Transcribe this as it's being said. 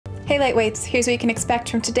Hey Lightweights, here's what you can expect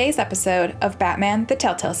from today's episode of Batman, the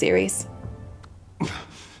TellTale series.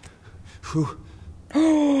 Whew.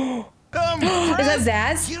 Is that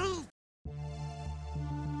Zaz?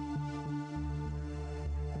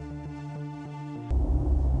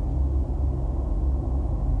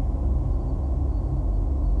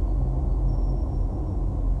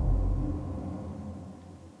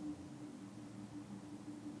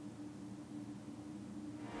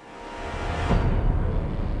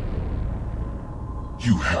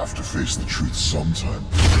 You have to face the truth sometime.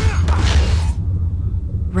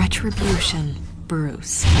 Retribution,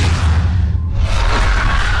 Bruce.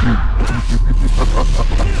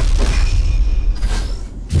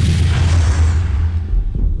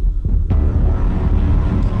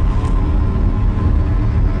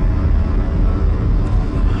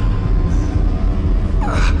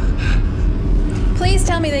 Please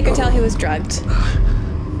tell me they could tell he was drugged.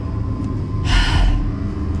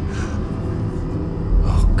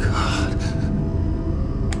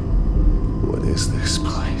 What is this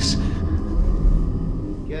place?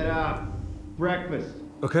 Get up. Breakfast.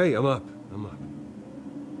 Okay, I'm up.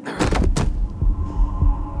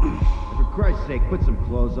 For Christ's sake, put some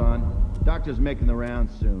clothes on. Doctor's making the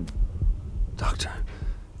rounds soon. Doctor?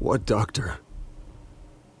 What doctor?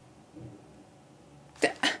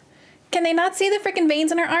 Can they not see the freaking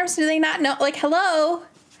veins in her arms? Do they not know? Like, hello?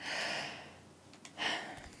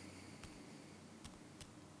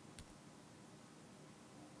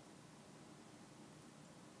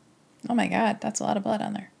 Oh my God, that's a lot of blood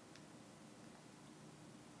on there.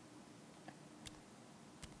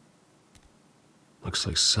 Looks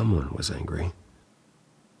like someone was angry.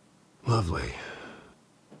 Lovely.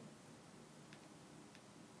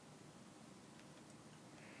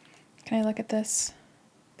 Can I look at this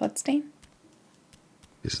bloodstain?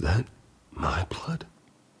 Is that my blood?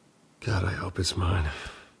 God, I hope it's mine.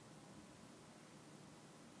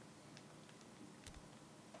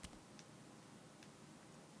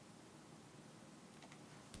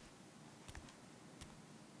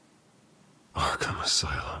 Arkham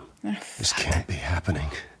Asylum. Oh, This can't be happening.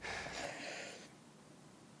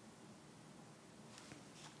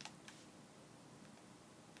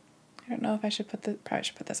 I don't know if I should probably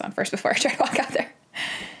should put this on first before I try to walk out there.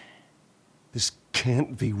 This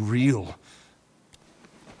can't be real.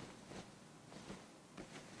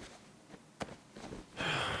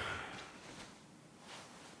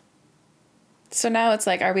 So now it's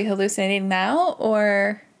like, are we hallucinating now,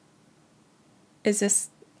 or is this,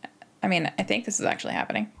 I mean, I think this is actually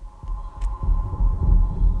happening.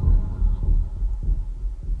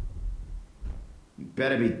 You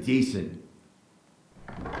better be decent.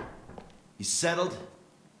 You settled?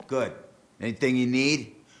 Good. Anything you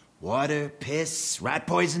need? Water, piss, rat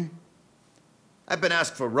poison? I've been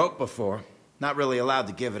asked for rope before. Not really allowed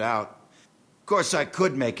to give it out. Of course, I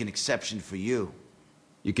could make an exception for you.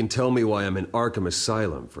 You can tell me why I'm in Arkham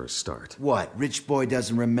Asylum for a start. What, rich boy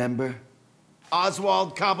doesn't remember?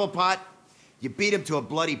 Oswald Cobblepot? You beat him to a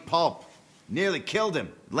bloody pulp. Nearly killed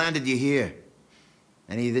him. Landed you here.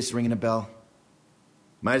 Any of this ringing a bell?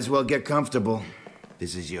 Might as well get comfortable.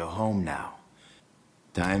 This is your home now.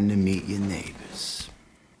 Time to meet your neighbors.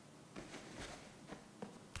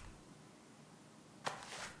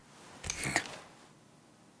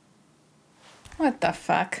 What the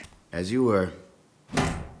fuck? As you were.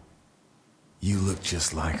 You look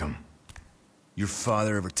just like him. Your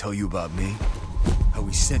father ever tell you about me? How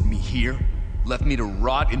he sent me here? Left me to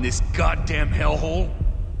rot in this goddamn hellhole?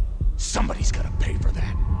 Somebody's gotta pay for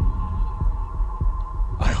that.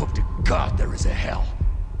 I hope to God there is a hell.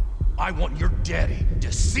 I want your daddy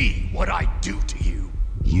to see what I do to you.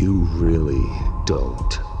 You really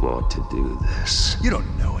don't want to do this. You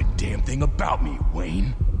don't know a damn thing about me,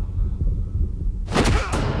 Wayne.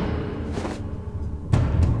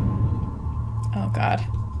 Oh God.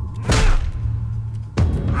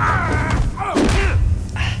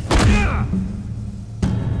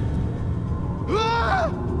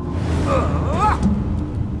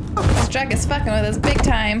 This drug is fucking with us big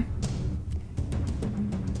time.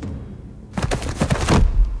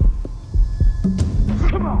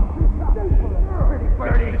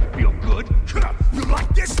 Feel good? You like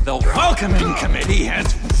this? The welcoming committee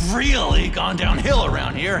has really gone downhill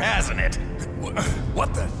around here, hasn't it?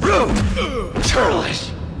 What the?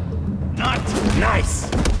 Churlish. Not nice.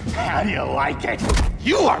 How do you like it?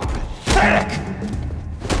 You are pathetic.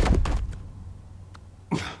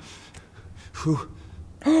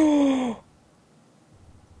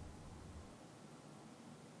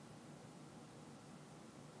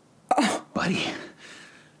 Buddy.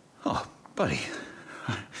 Oh, buddy.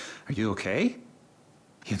 Are you okay?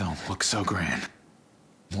 You don't look so grand.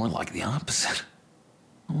 More like the opposite.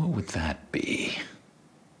 What would that be?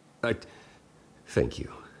 Thank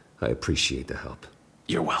you. I appreciate the help.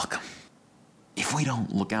 You're welcome. If we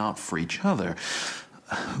don't look out for each other,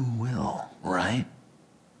 who will, right?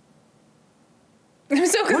 I'm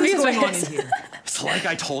so confused What's going by on this. in here? It's like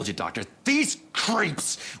I told you, Doctor. These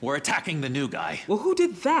creeps were attacking the new guy. Well, who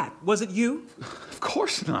did that? Was it you? Of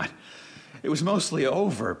course not. It was mostly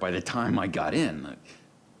over by the time I got in.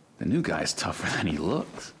 The new guy's tougher than he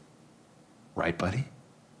looks. Right, buddy?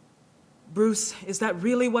 Bruce, is that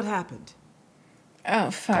really what happened? Oh,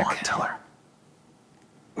 Go fuck. on, tell her.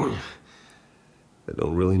 I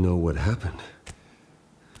don't really know what happened.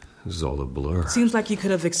 This is all a blur. Seems like you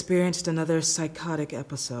could have experienced another psychotic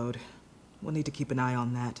episode. We'll need to keep an eye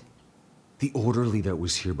on that. The orderly that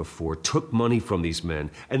was here before took money from these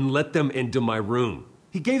men and let them into my room.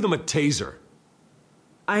 He gave them a taser.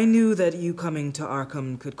 I knew that you coming to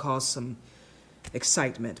Arkham could cause some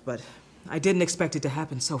excitement, but I didn't expect it to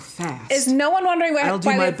happen so fast. Is no one wondering why? I'll do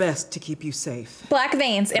why my we- best to keep you safe. Black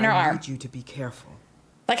veins in her I arm. need you to be careful.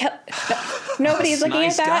 Like, nobody's Us looking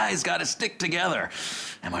nice at that. guys gotta stick together.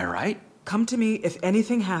 Am I right? Come to me if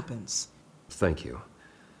anything happens. Thank you.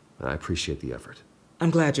 I appreciate the effort. I'm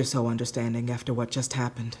glad you're so understanding after what just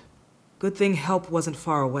happened. Good thing help wasn't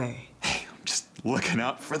far away. Hey, I'm just looking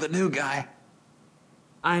out for the new guy.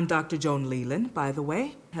 I'm Dr. Joan Leland, by the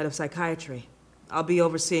way, head of psychiatry. I'll be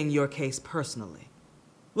overseeing your case personally.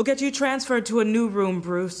 We'll get you transferred to a new room,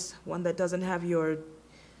 Bruce, one that doesn't have your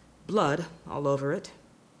blood all over it.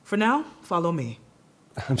 For now, follow me.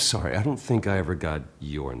 I'm sorry, I don't think I ever got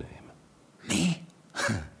your name. Me?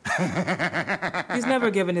 He's never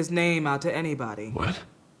given his name out to anybody. What?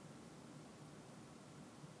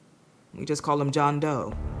 We just call him John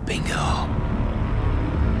Doe. Bingo.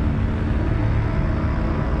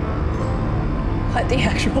 What the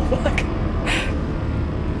actual fuck?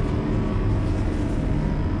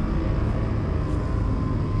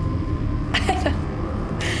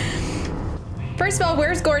 First of all,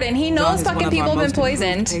 where's Gordon? He John knows is one fucking of our people have been most improved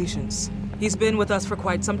poisoned. Patients. He's been with us for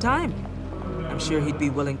quite some time. I'm sure he'd be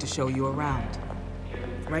willing to show you around.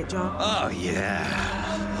 Right, John? Oh,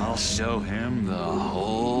 yeah. I'll show him the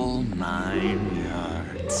whole 9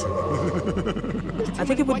 yards. I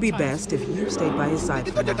think it would be best if you stayed by his side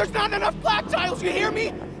for now. There's not enough black tiles, you hear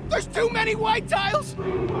me? There's too many white tiles!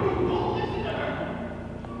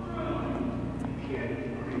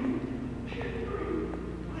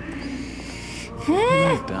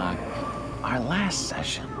 Doc, our last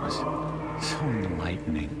session was so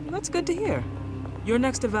enlightening. That's good to hear. Your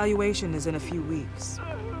next evaluation is in a few weeks.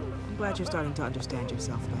 I'm glad you're starting to understand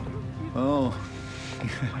yourself better. Oh,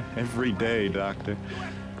 every day, Doctor.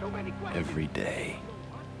 Every day.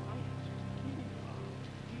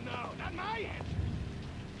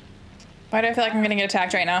 Why do I feel like I'm gonna get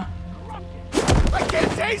attacked right now? I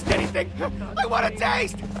can't taste anything! I want to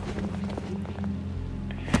taste!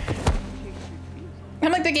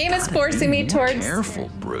 I'm like, the game is forcing me towards. Careful,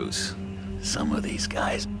 Bruce. Some of these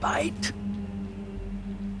guys bite.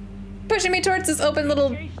 Pushing me towards this open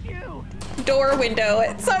little door window.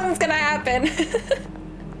 Something's gonna happen.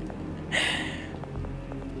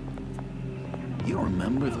 You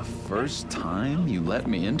remember the first time you let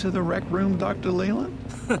me into the rec room, Dr. Leland?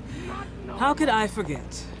 How could I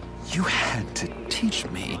forget? You had to teach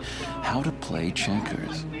me how to play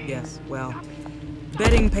checkers. Yes, well,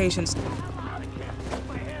 betting patients.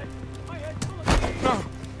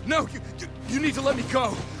 No, you need to let me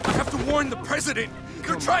go. I have to warn the president.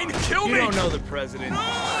 They're trying to kill me. You don't know the president.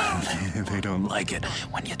 They don't like it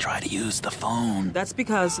when you try to use the phone. That's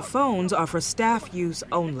because phones are for staff use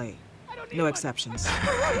only. No exceptions.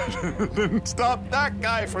 Stop that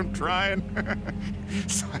guy from trying.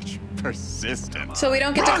 Such persistence. So we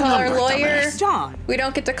don't get to call our lawyer. John, We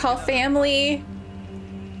don't get to call family.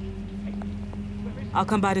 I'll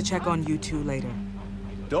come by to check on you two later.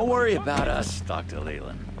 Don't worry about us, Dr.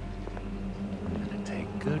 Leland. I'm gonna take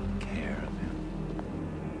good care of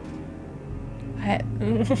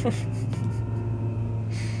him.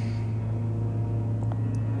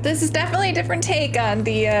 This is definitely a different take on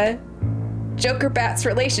the Joker-Bats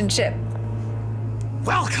relationship.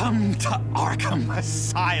 Welcome to Arkham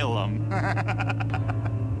Asylum.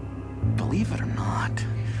 Believe it or not,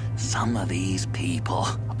 some of these people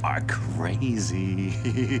are crazy.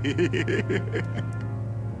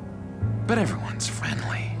 But everyone's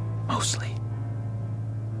friendly, mostly.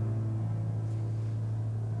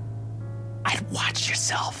 I'd watch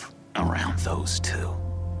yourself around those two.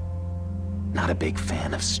 Not a big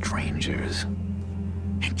fan of strangers.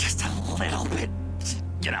 And just a little bit,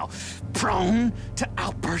 prone to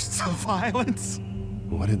outbursts of violence.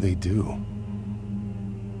 What did they do?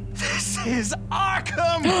 is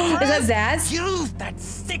Arkham! Is that Zaz? Use that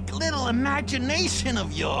sick little imagination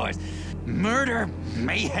of yours. Murder,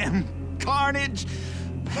 mayhem, carnage,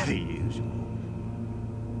 the usual.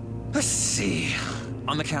 Let's see.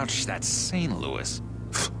 On the couch, that's St. Louis.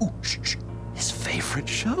 Ooh, shh. His favorite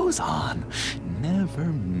show's on. Never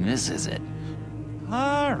misses it.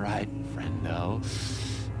 All right, friendo.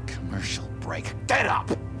 Commercial break. Get up!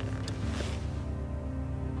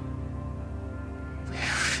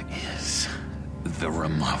 Where is the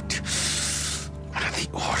remote? One of the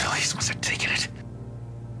orderlies must have taken it.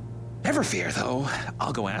 Never fear, though.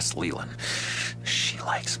 I'll go ask Leland. She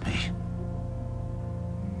likes me.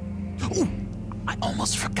 Ooh, I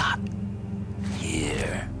almost forgot.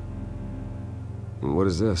 Here. What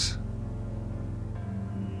is this?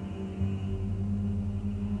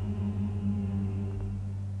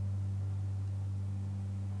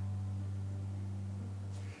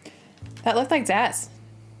 That looked like Zaz.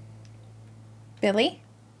 Billy?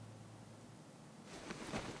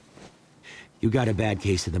 You got a bad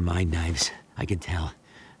case of the mind knives. I can tell.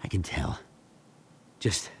 I can tell.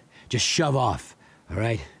 Just shove off, all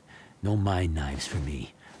right? No mind knives for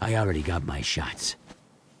me. I already got my shots.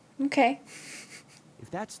 Okay.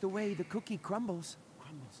 If that's the way the cookie crumbles.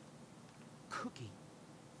 Cookie.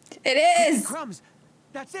 It is! Cookie crumbs.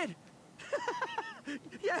 That's it.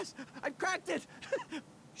 Yes, I've cracked it.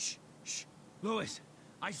 Shh. Louis,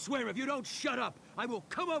 I swear if you don't shut up, I will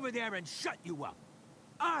come over there and shut you up.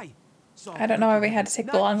 I don't know why we had to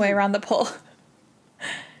take the long way around the pole.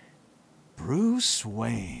 Bruce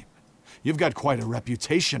Wayne. You've got quite a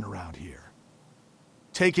reputation around here.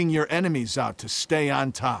 Taking your enemies out to stay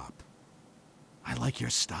on top. I like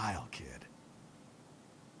your style, kid.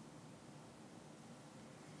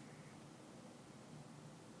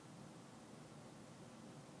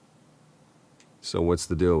 So what's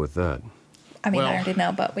the deal with that? I mean, I already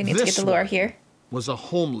know, but we need to get the lure here. Was a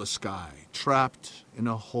homeless guy trapped in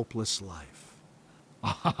a hopeless life.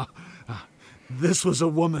 This was a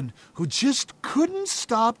woman who just couldn't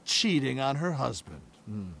stop cheating on her husband.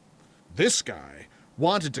 This guy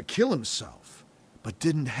wanted to kill himself, but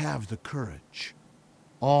didn't have the courage.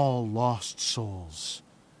 All lost souls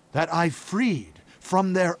that I freed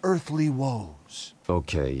from their earthly woes.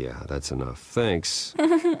 Okay, yeah, that's enough. Thanks.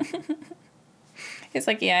 He's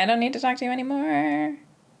like, yeah, I don't need to talk to you anymore.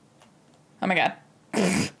 Oh my god.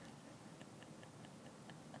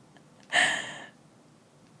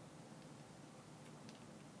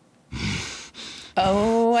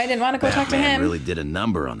 Oh, I didn't want to go talk to him. Batman really did a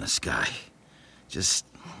number on this guy. Just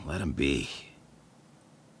let him be.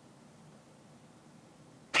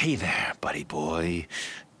 Hey there, buddy boy.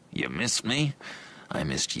 You missed me? I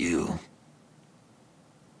missed you.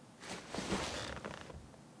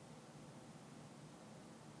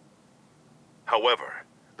 However,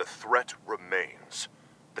 the threat remains.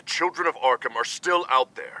 The children of Arkham are still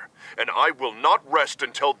out there, and I will not rest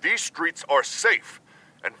until these streets are safe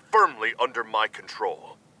and firmly under my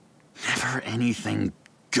control. Never anything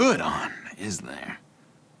good on, is there?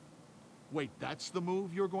 Wait, that's the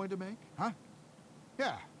move you're going to make? Huh?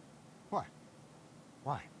 Yeah. Why?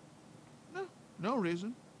 Why? No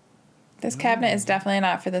reason. This cabinet is definitely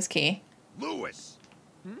not for this key. Lewis!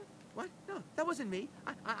 What? No, that wasn't me.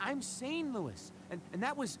 I'm sane, Louis. And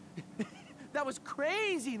that was... that was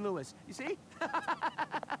crazy, Louis. You see?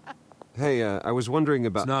 Hey, I was wondering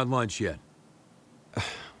about... It's not lunch yet.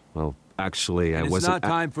 Well, actually, I It's wasn't... not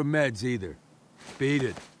time for meds either. Beat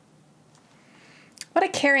it. What a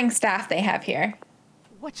caring staff they have here.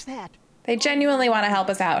 What's that? They genuinely want to help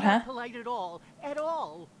us out, huh? Not polite at all. At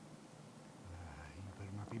all.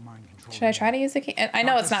 Should I try to use the key? I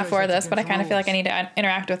know it's not for this, but I kind of feel like I need to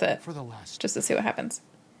interact with it just to see what happens.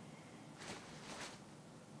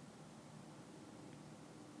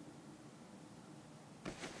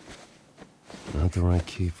 Not the right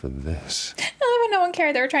key for this. I love when no one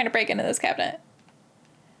cared they were trying to break into this cabinet.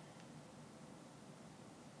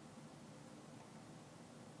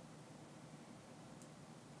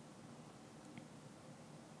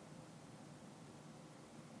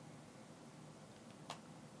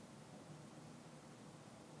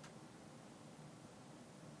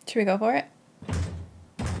 Should we go for it?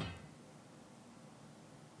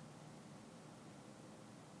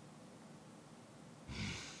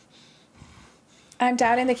 I'm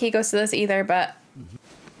doubting the key goes to this either, but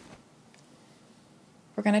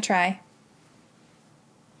we're gonna try.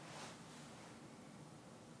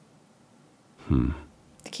 The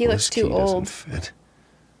key looks too old. Doesn't fit.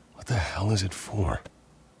 What the hell is it for?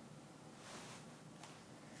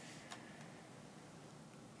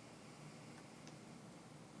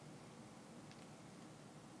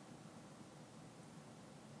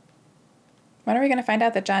 When are we going to find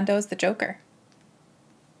out that John Doe's the Joker?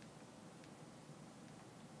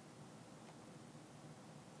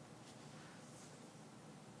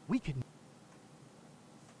 We can...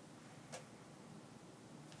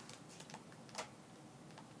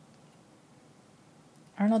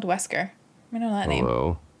 Arnold Wesker. I know that name.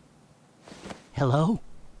 Hello. Hello?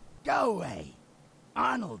 Go away.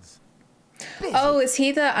 Arnold's. busy. Oh, is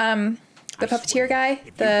he the puppeteer guy? If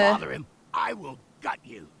you The bother him, I will gut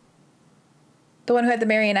you. one who had the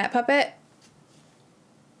marionette puppet?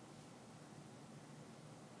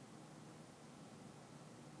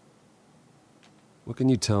 What can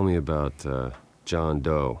you tell me about John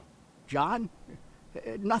Doe? John?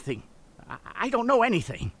 Nothing. I don't know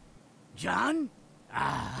anything. John?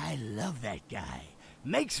 Ah, I love that guy.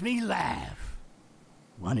 Makes me laugh.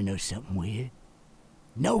 Want to know something weird?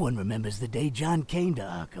 No one remembers the day John came to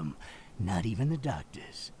Arkham. Not even the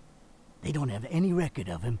doctors. They don't have any record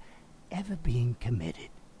of him ever being committed.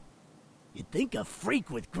 You'd think a freak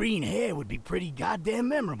with green hair would be pretty goddamn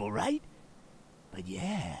memorable, right? But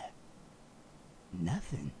yeah,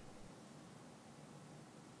 nothing.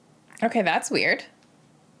 Okay, that's weird.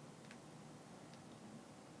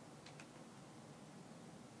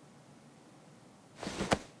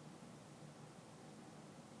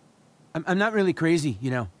 I'm not really crazy,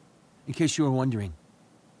 you know, in case you were wondering.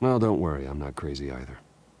 Well, don't worry, I'm not crazy either.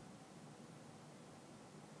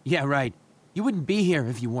 Yeah, right. You wouldn't be here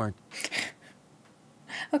if you weren't.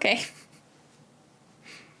 Okay.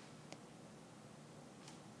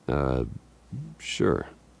 Sure.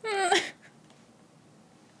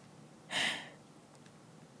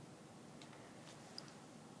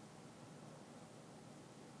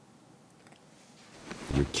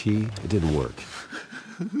 Your key, it didn't work.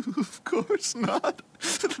 Of course not.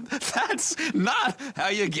 That's not how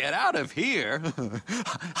you get out of here.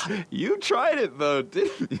 You tried it, though,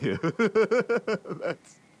 didn't you?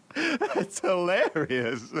 That's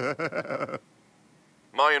hilarious.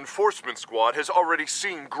 My enforcement squad has already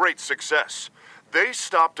seen great success. They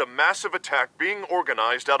stopped a massive attack being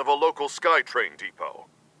organized out of a local SkyTrain depot.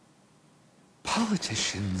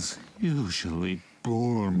 Politicians usually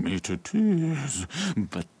bore me to tears,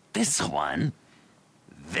 but this one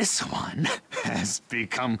has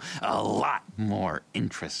become a lot more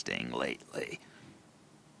interesting lately.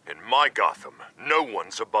 In my Gotham, no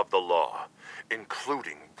one's above the law,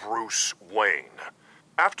 including Bruce Wayne.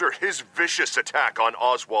 After his vicious attack on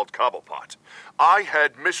Oswald Cobblepot, I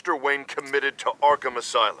had Mr. Wayne committed to Arkham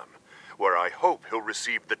Asylum, where I hope he'll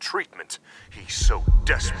receive the treatment he so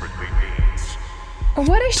desperately needs.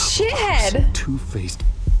 What a shithead! Two-faced.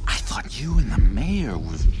 I thought you and the mayor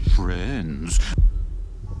were friends.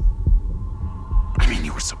 I mean,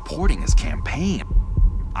 you were supporting his campaign.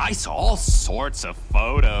 I saw all sorts of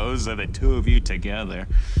photos of the two of you together.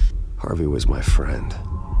 Harvey was my friend.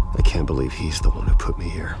 I can't believe he's the one who put me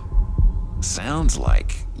here. Sounds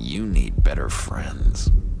like you need better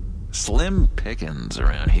friends. Slim pickings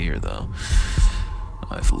around here, though.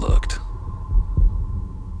 I've looked.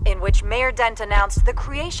 In which Mayor Dent announced the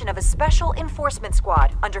creation of a special enforcement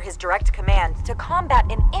squad under his direct command to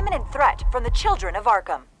combat an imminent threat from the children of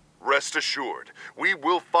Arkham. Rest assured, we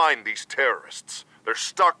will find these terrorists, their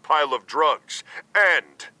stockpile of drugs, and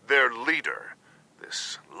their leader,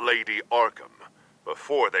 this Lady Arkham,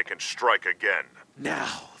 before they can strike again.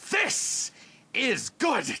 Now, this is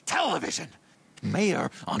good television.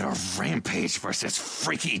 Mayor on a rampage versus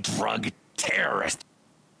freaky drug terrorist.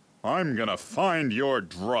 I'm gonna find your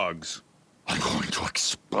drugs. I'm going to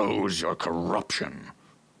expose your corruption.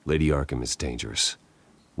 Lady Arkham is dangerous.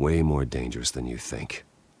 Way more dangerous than you think.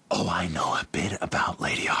 Oh, I know a bit about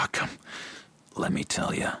Lady Arkham. Let me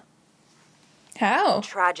tell you. How?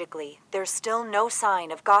 Tragically, there's still no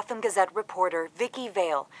sign of Gotham Gazette reporter Vicky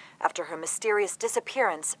Vale after her mysterious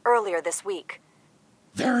disappearance earlier this week.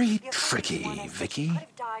 Very tricky, Vicky.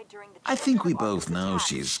 I think we both know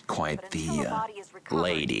she's quite the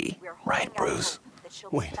lady, right, Bruce?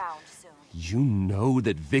 Wait, you know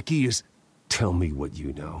that Vicky is... Tell me what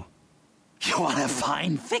you know. You want to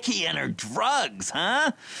find Vicky and her drugs,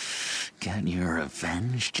 huh? Get your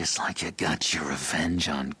revenge just like you got your revenge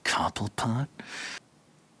on Cobblepot?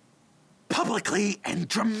 Publicly and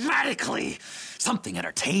dramatically. Something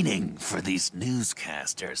entertaining for these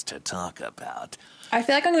newscasters to talk about. I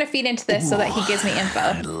feel like I'm going to feed into this so that he gives me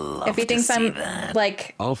info. If he thinks I'm,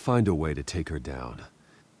 like... I'll find a way to take her down.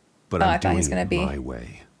 But Oh, I'm I thought he was doing gonna it be- my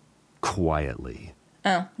way. Quietly. Oh,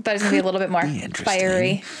 I thought he was going to be a little bit more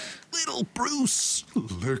fiery. Little Bruce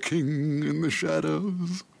lurking in the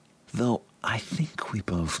shadows. Though I think we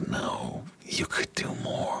both know you could do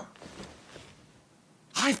more.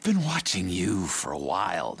 I've been watching you for a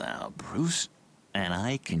while now, Bruce. And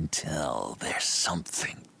I can tell there's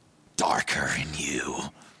something darker in you.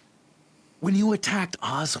 When you attacked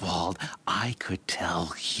Oswald, I could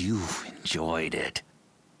tell you enjoyed it.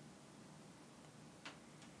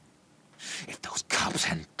 If those cops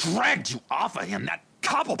hadn't dragged you off of him, that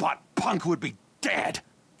Cobblepot punk would be dead.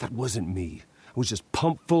 That wasn't me. I was just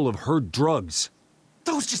pumped full of her drugs.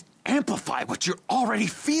 Those just amplify what you're already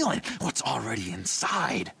feeling, what's already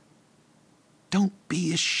inside. Don't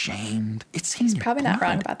be ashamed. It's in He's your probably not blood.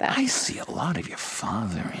 wrong about that. I see a lot of your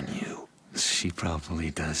father in you. She probably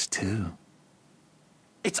does too.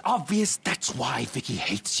 It's obvious that's why Vicky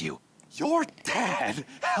hates you. Your dad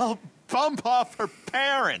helped bump off her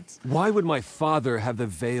parents. Why would my father have the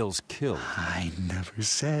Vales killed? I never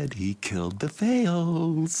said he killed the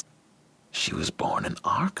Vales. She was born in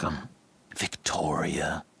Arkham.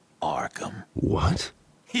 Victoria Arkham. What?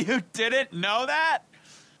 You didn't know that?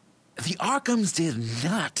 The Arkhams did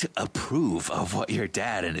not approve of what your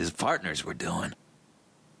dad and his partners were doing.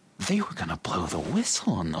 They were gonna blow the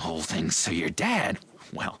whistle on the whole thing, so your dad,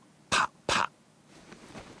 well, pop.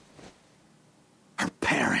 Her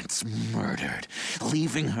parents murdered,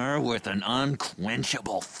 leaving her with an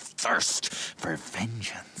unquenchable thirst for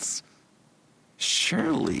vengeance.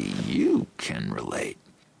 Surely you can relate.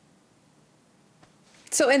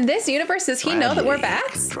 So in this universe, does he know that we're Bradley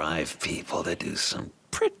bats? can drive people to do some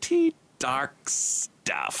pretty dark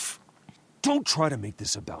stuff. Don't try to make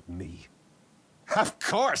this about me. Of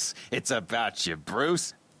course it's about you,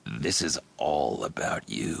 Bruce. This is all about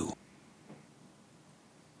you.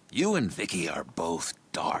 You and Vicky are both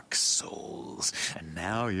dark souls, and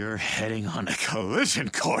now you're heading on a collision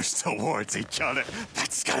course towards each other.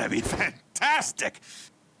 That's gonna be fantastic!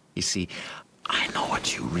 You see, I know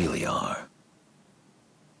what you really are.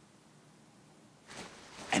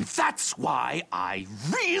 And that's why I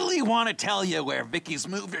really want to tell you where Vicky's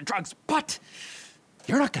moved her drugs, but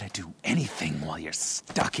you're not gonna do anything while you're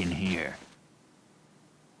stuck in here.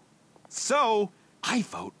 So, I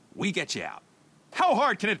vote we get you out. How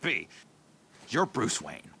hard can it be? You're Bruce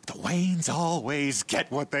Wayne. The Waynes always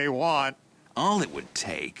get what they want. All it would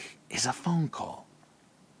take is a phone call.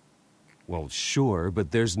 Well, sure,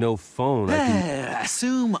 but there's no phone. I can...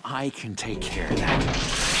 Assume I can take care of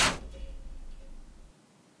that.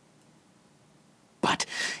 But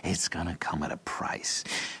it's gonna come at a price.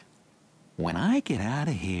 When I get out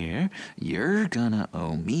of here, you're gonna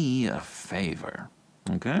owe me a favor,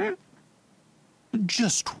 okay?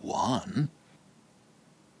 Just one.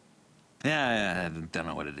 Yeah, I don't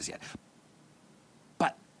know what it is yet.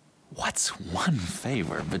 But what's one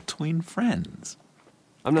favor between friends?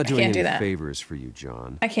 I'm not doing can't do any that. favors for you,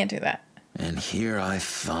 John. I can't do that. And here I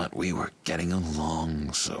thought we were getting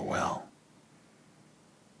along so well.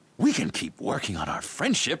 We can keep working on our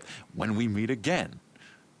friendship when we meet again,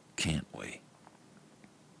 can't we?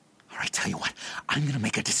 All right, tell you what, I'm gonna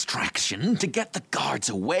make a distraction to get the guards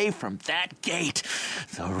away from that gate.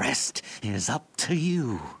 The rest is up to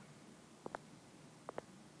you.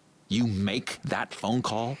 You make that phone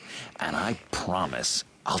call, and I promise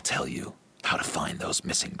I'll tell you how to find those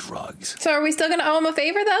missing drugs. So are we still gonna owe him a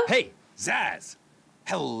favor, though? Hey, Zaz.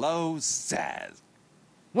 Hello, Zaz.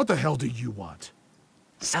 What the hell do you want?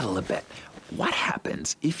 Settle a bet. What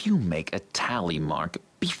happens if you make a tally mark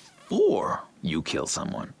before you kill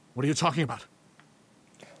someone? What are you talking about?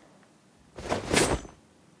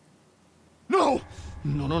 No!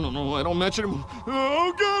 No, I don't match anymore.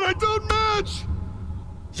 Oh, God, I don't match!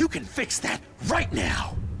 You can fix that right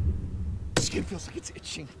now. Skin feels like it's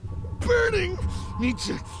itching. Burning! Need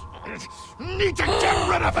to get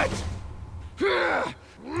rid of it!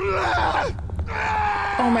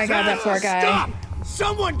 Oh my God, that poor guy. Stop!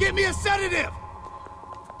 Someone get me a sedative!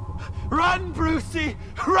 Run, Brucey!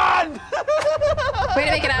 Run! Way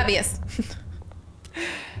to make it obvious.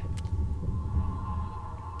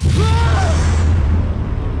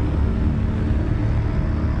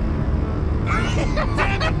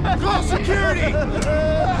 Damn it! Call security!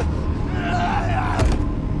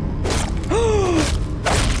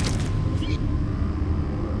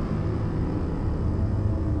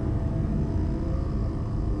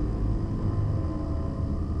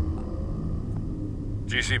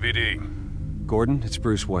 GCPD. Gordon, it's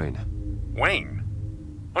Bruce Wayne. Wayne?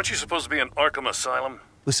 Aren't you supposed to be in Arkham Asylum?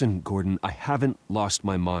 Listen, Gordon, I haven't lost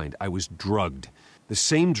my mind. I was drugged. The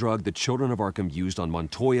same drug the children of Arkham used on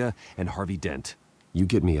Montoya and Harvey Dent. You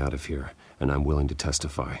get me out of here, and I'm willing to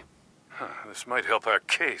testify. This might help our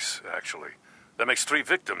case, actually. That makes 3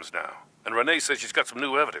 victims now, and Renee says she's got some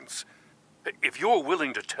new evidence. If you're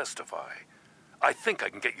willing to testify, I think I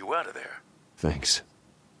can get you out of there. Thanks.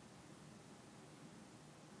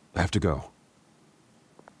 I have to go.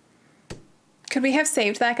 Could we have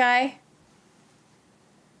saved that guy?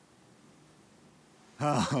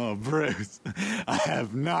 Oh, Bruce, I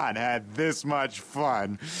have not had this much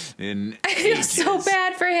fun in I feel so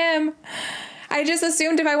bad for him. I just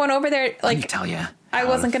assumed if I went over there, like, Let me tell you, I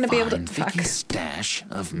wasn't going to be able to fuck Vicky's stash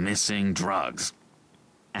of missing drugs.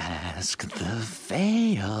 Ask the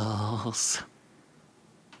Vales.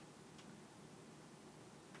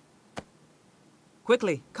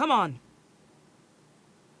 Quickly, come on.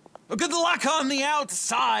 Good luck on the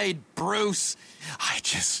outside, Bruce. I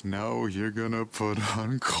just know you're gonna put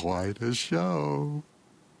on quite a show.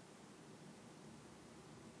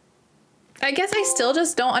 I guess I still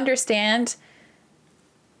just don't understand.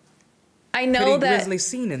 I know Pretty that grisly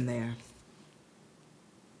scene in there.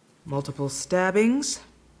 Multiple stabbings.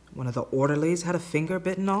 One of the orderlies had a finger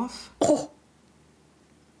bitten off. Oh.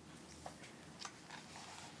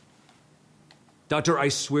 Doctor, I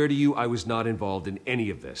swear to you, I was not involved in any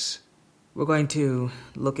of this. We're going to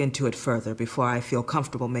look into it further before I feel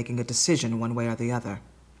comfortable making a decision one way or the other.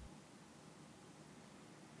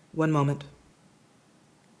 One moment.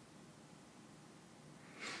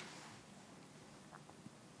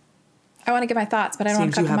 I want to give my thoughts, but I don't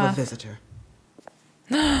want to cut them off. Seems you have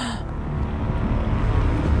a visitor.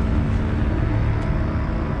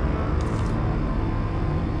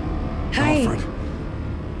 Hi. Alfred.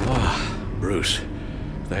 Ah, Bruce.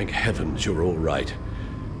 Thank heavens you're all right.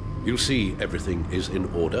 You'll see everything is in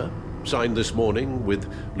order. Signed this morning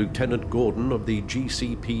with Lieutenant Gordon of the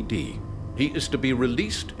GCPD. He is to be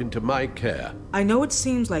released into my care. I know it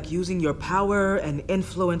seems like using your power and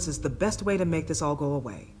influence is the best way to make this all go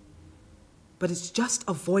away. But it's just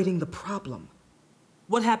avoiding the problem.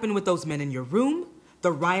 What happened with those men in your room?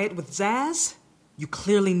 The riot with Zaz? You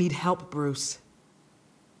clearly need help, Bruce.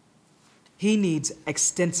 He needs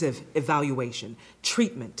extensive evaluation,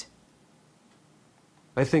 treatment.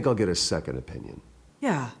 I think I'll get a second opinion.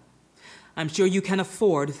 Yeah. I'm sure you can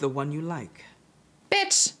afford the one you like.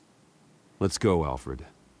 Bitch! Let's go, Alfred.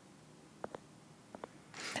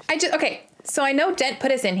 Okay, so I know Dent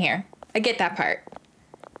put us in here. I get that part.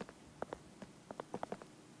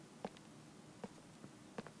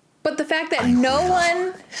 But the fact that no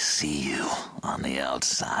one... See you on the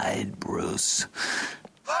outside, Bruce.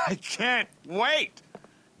 I can't wait!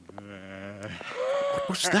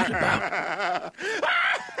 What's that about?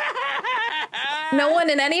 No one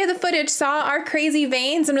in any of the footage saw our crazy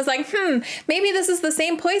veins and was like, maybe this is the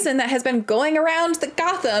same poison that has been going around the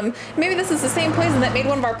Gotham. Maybe this is the same poison that made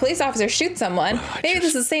one of our police officers shoot someone. Maybe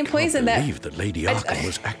this is the same poison that... I can't believe that Lady Arkham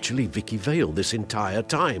was actually Vicky Vale this entire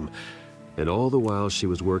time. And all the while she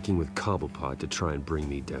was working with Cobblepot to try and bring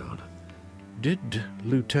me down. Did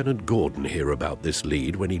Lieutenant Gordon hear about this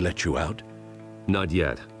lead when he let you out? Not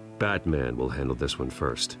yet. Batman will handle this one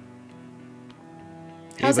first.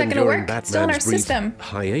 How's that going to work? Batman's Still in our brief system.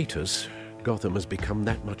 hiatus, Gotham has become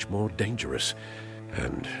that much more dangerous.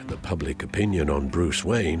 And the public opinion on Bruce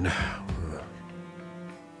Wayne...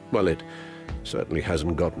 well, it certainly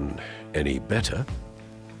hasn't gotten any better.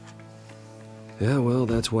 Yeah, well,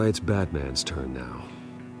 that's why it's Batman's turn now.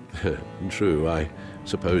 True, I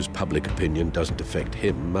suppose public opinion doesn't affect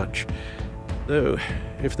him much. Though,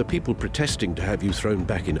 if the people protesting to have you thrown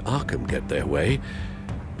back in Arkham get their way,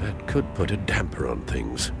 that could put a damper on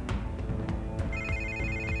things.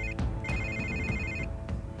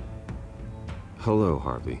 Hello,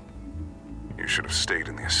 Harvey. You should have stayed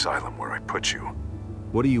in the asylum where I put you.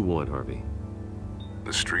 What do you want, Harvey?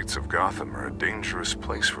 The streets of Gotham are a dangerous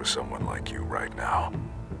place for someone like you right now.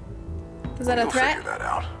 Is that a threat? We'll figure that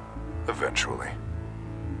out, eventually.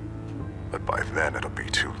 But by then it'll be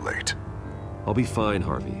too late. I'll be fine,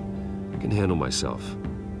 Harvey. I can handle myself.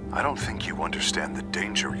 I don't think you understand the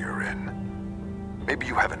danger you're in. Maybe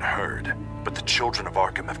you haven't heard, but the children of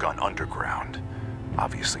Arkham have gone underground.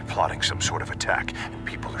 Obviously plotting some sort of attack, and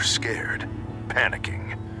people are scared,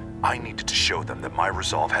 panicking. I needed to show them that my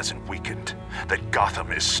resolve hasn't weakened, that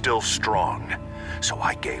Gotham is still strong. So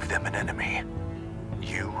I gave them an enemy.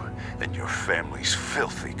 You and your family's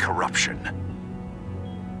filthy corruption.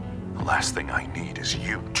 The last thing I need is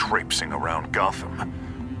you traipsing around Gotham.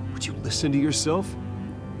 Would you listen to yourself?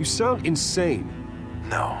 You sound insane.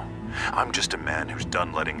 No, I'm just a man who's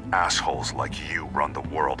done letting assholes like you run the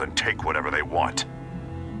world and take whatever they want.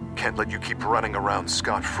 Can't let you keep running around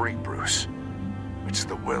scot-free, Bruce. It's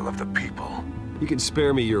the will of the people. You can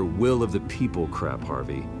spare me your will of the people crap,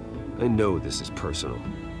 Harvey. I know this is personal.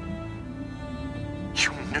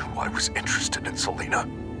 You knew I was interested in Selina.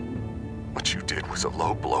 What you did was a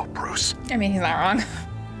low blow, Bruce. I mean, he's not wrong.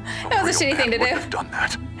 That was a shitty thing to do. Wouldn't have done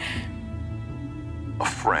that. A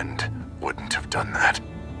friend wouldn't have done that.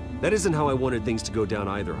 That isn't how I wanted things to go down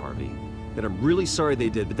either, Harvey. that I'm really sorry they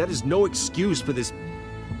did, but that is no excuse for this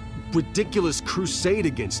ridiculous crusade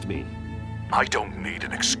against me. I don't need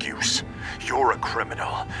an excuse. You're a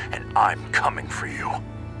criminal, and I'm coming for you.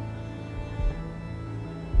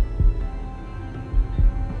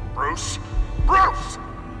 Bruce? Bruce!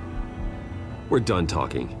 We're done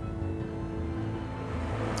talking.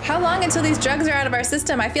 How long until these drugs are out of our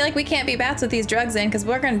system? I feel like we can't be bats with these drugs in, because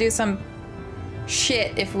we're gonna do some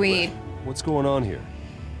shit if we... What's going on here?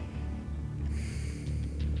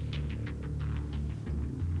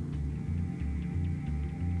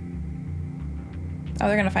 Oh,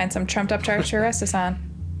 they're gonna find some trumped up charge to arrest us on.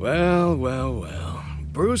 Well, well, well.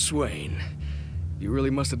 Bruce Wayne. You really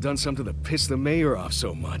must have done something to piss the mayor off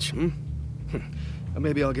so much, hmm?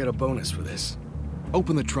 Maybe I'll get a bonus for this.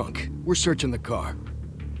 Open the trunk. We're searching the car.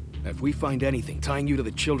 If we find anything tying you to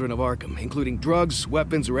the children of Arkham, including drugs,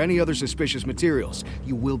 weapons, or any other suspicious materials,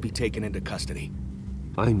 you will be taken into custody.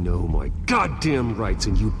 I know my goddamn rights,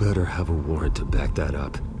 and you better have a warrant to back that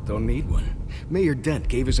up. Don't need one. Mayor Dent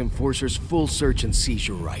gave his enforcers full search and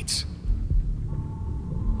seizure rights.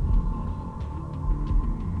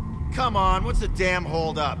 Come on, what's the damn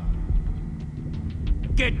holdup?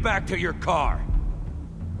 Get back to your car.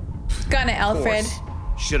 Gun it, Alfred.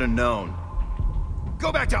 Should have known.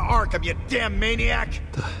 Go back to Arkham, you damn maniac!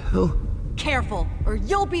 The hell? Careful, or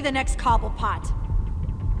you'll be the next Cobblepot.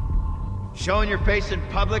 Showing your face in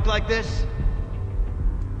public like this?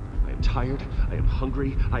 I am tired, I am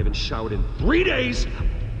hungry, I haven't showered in 3 days!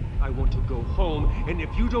 I want to go home, and if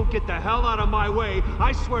you don't get the hell out of my way,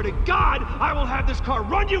 I swear to God, I will have this car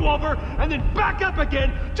run you over, and then back up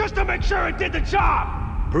again, just to make sure it did the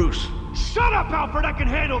job! Bruce. Shut up, Alfred, I can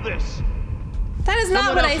handle this! That is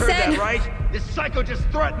not what I said. That, right? This psycho just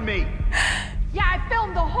threatened me. Yeah, I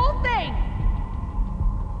filmed the whole thing.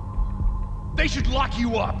 They should lock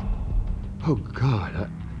you up. Oh, God,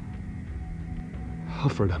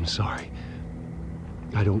 Alfred, I'm sorry.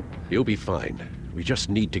 I don't... You'll be fine. We just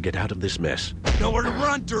need to get out of this mess. Nowhere to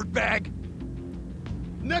run, dirtbag.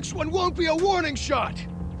 Next one won't be a warning shot!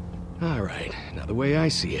 All right, now the way I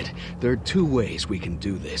see it, there are two ways we can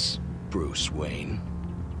do this, Bruce Wayne.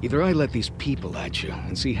 Either I let these people at you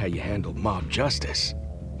and see how you handle mob justice,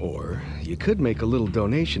 or you could make a little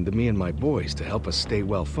donation to me and my boys to help us stay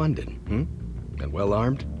well-funded, and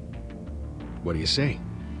well-armed. What do you say?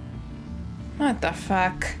 What the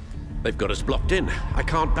fuck? They've got us blocked in. I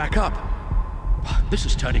can't back up. This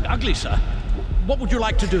is turning ugly, sir. What would you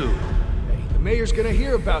like to do? Hey, the mayor's gonna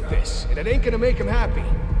hear about this, and it ain't gonna make him happy.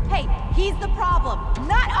 Hey, he's the problem,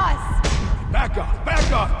 not us! Back off,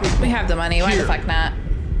 people! We have the money, why the fuck not?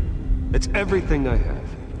 It's everything I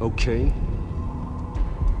have, okay?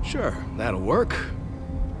 Sure, that'll work.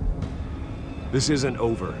 This isn't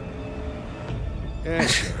over. Yeah,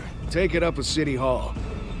 sure. Take it up with City Hall.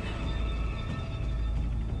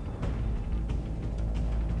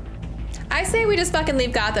 I say we just fucking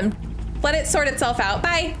leave Gotham. Let it sort itself out.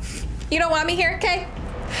 Bye. You don't want me here, okay?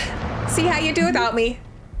 See how you do without me.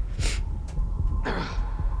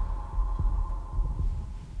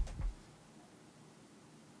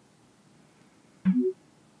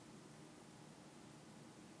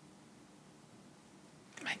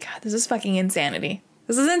 My God, this is fucking insanity.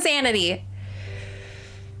 This is insanity.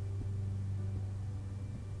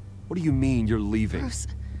 What do you mean you're leaving? Bruce,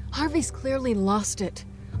 Harvey's clearly lost it.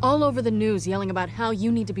 All over the news yelling about how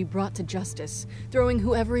you need to be brought to justice, throwing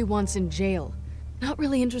whoever he wants in jail. Not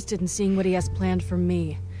really interested in seeing what he has planned for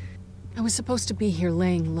me. I was supposed to be here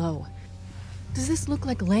laying low. Does this look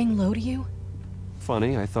like laying low to you?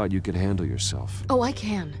 Funny, I thought you could handle yourself. Oh, I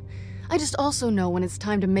can. I just also know when it's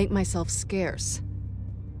time to make myself scarce.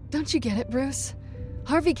 Don't you get it, Bruce?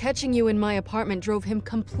 Harvey catching you in my apartment drove him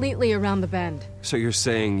completely around the bend. So you're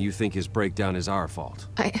saying you think his breakdown is our fault?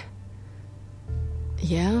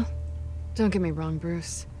 Yeah? Don't get me wrong,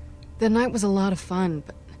 Bruce. The night was a lot of fun,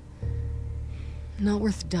 but not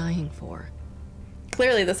worth dying for.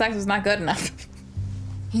 Clearly, the sex was not good enough.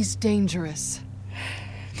 He's dangerous.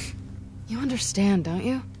 You understand, don't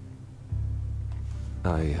you?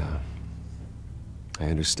 I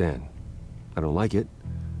understand. I don't like it,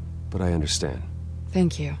 but I understand.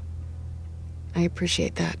 Thank you. I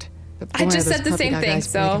appreciate that. But I just said the same thing,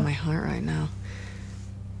 so... breaking my heart right now.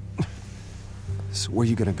 So where are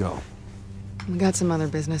you gonna go? We got some other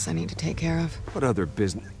business I need to take care of. What other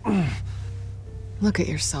business? Look at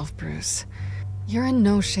yourself, Bruce. You're in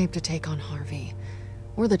no shape to take on Harvey.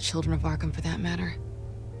 Or the children of Arkham, for that matter.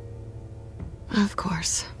 Of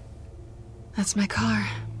course. That's my car.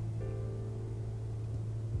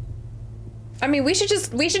 I mean, we should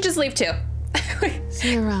just leave too.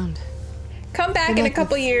 See you around. Come back in a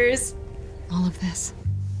couple years. All of this.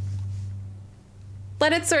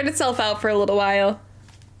 Let it sort itself out for a little while.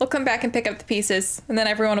 We'll come back and pick up the pieces, and then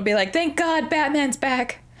everyone will be like, thank God Batman's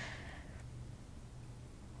back.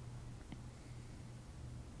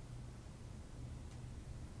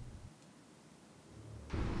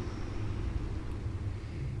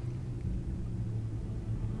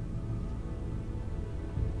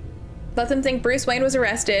 Let them think Bruce Wayne was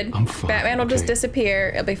arrested. I'm fine, Batman will just disappear.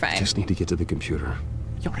 It'll be fine. Just need to get to the computer.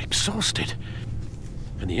 You're exhausted.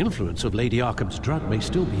 And the influence of Lady Arkham's drug may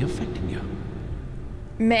still be affecting you.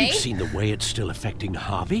 May? You've seen the way it's still affecting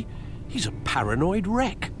Harvey. He's a paranoid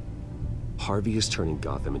wreck. Harvey is turning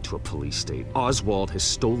Gotham into a police state. Oswald has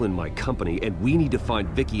stolen my company, and we need to find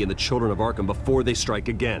Vicky and the children of Arkham before they strike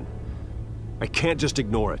again. I can't just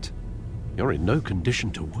ignore it. You're in no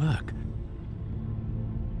condition to work.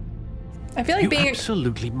 I feel like you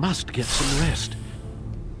absolutely must get some rest.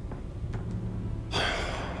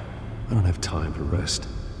 I don't have time for rest.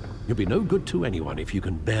 You'll be no good to anyone if you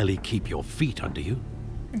can barely keep your feet under you.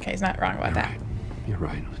 Okay, he's not wrong about that. You're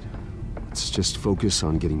right. Let's just focus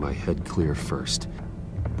on getting my head clear first.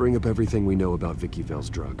 Bring up everything we know about Vicky Vale's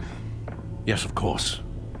drug. Yes, of course.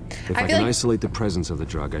 If I can isolate the presence of the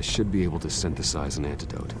drug, I should be able to synthesize an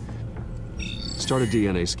antidote. Start a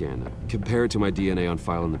DNA scan. Compare it to my DNA on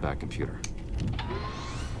file in the back computer.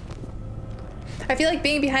 I feel like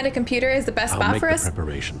being behind a computer is the best spot for us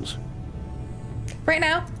preparations right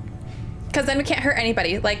now, because then we can't hurt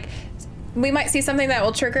anybody. Like, we might see something that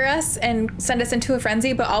will trigger us and send us into a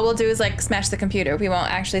frenzy, but all we'll do is like smash the computer. We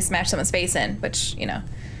won't actually smash someone's face in, which, you know,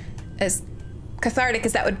 as cathartic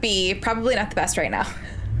as that would be, probably not the best right now.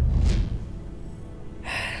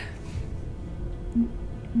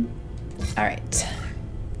 All right.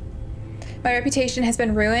 My reputation has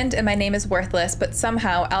been ruined and my name is worthless, but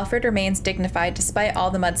somehow Alfred remains dignified despite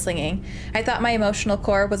all the mudslinging. I thought my emotional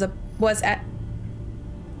core was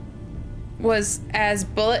as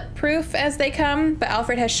bulletproof as they come, but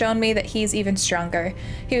Alfred has shown me that he's even stronger.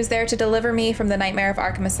 He was there to deliver me from the nightmare of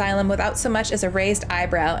Arkham Asylum without so much as a raised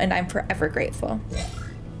eyebrow, and I'm forever grateful.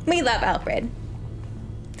 We love Alfred.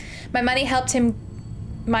 My money helped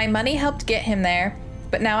get him there.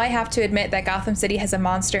 But now I have to admit that Gotham City has a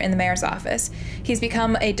monster in the mayor's office. He's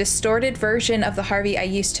become a distorted version of the Harvey I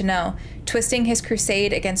used to know, twisting his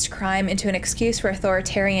crusade against crime into an excuse for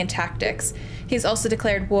authoritarian tactics. He's also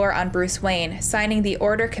declared war on Bruce Wayne, signing the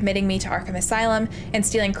order committing me to Arkham Asylum and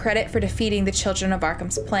stealing credit for defeating the children of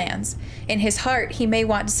Arkham's plans. In his heart, he may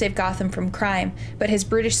want to save Gotham from crime, but his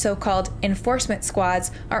brutish so-called enforcement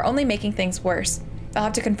squads are only making things worse. I'll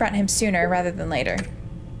have to confront him sooner rather than later.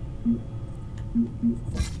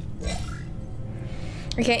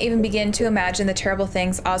 I can't even begin to imagine the terrible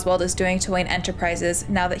things Oswald is doing to Wayne Enterprises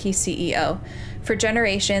now that he's CEO. For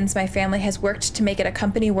generations, my family has worked to make it a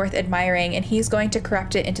company worth admiring, and he's going to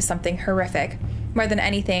corrupt it into something horrific. More than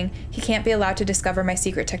anything, he can't be allowed to discover my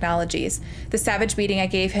secret technologies. The savage beating I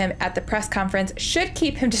gave him at the press conference should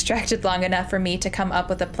keep him distracted long enough for me to come up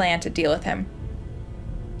with a plan to deal with him.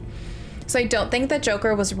 So I don't think that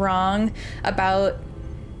Joker was wrong about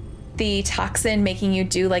the toxin making you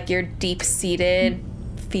do like your deep-seated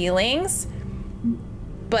feelings,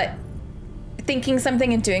 but thinking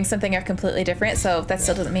something and doing something are completely different, so that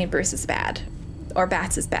still doesn't mean Bruce is bad or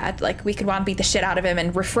Bats is bad. Like, we could want to beat the shit out of him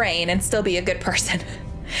and refrain and still be a good person.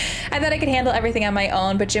 I thought I could handle everything on my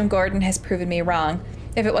own, but Jim Gordon has proven me wrong.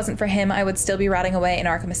 If it wasn't for him, I would still be rotting away in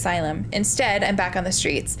Arkham Asylum. Instead, I'm back on the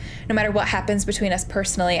streets. No matter what happens between us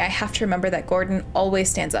personally, I have to remember that Gordon always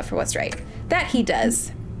stands up for what's right. That he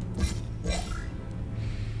does.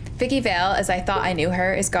 Vicky Vale, as I thought I knew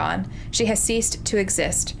her, is gone. She has ceased to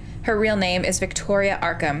exist. Her real name is Victoria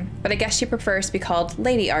Arkham, but I guess she prefers to be called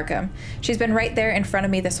Lady Arkham. She's been right there in front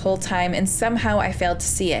of me this whole time, and somehow I failed to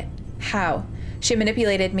see it. How? She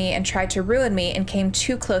manipulated me and tried to ruin me and came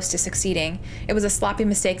too close to succeeding. It was a sloppy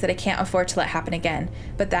mistake that I can't afford to let happen again,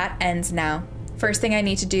 but that ends now. First thing I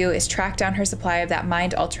need to do is track down her supply of that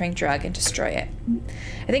mind-altering drug and destroy it.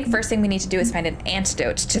 I think first thing we need to do is find an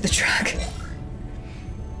antidote to the drug.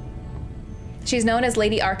 She's known as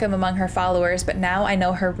Lady Arkham among her followers, but now I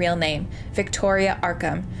know her real name, Victoria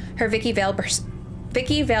Arkham. Her Vicky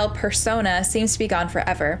Vale persona seems to be gone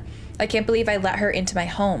forever. I can't believe I let her into my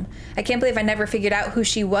home. I can't believe I never figured out who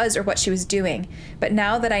she was or what she was doing. But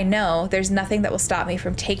now that I know, there's nothing that will stop me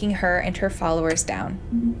from taking her and her followers down.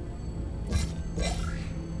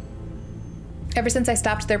 Ever since I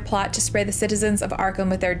stopped their plot to spray the citizens of Arkham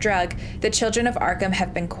with their drug, the children of Arkham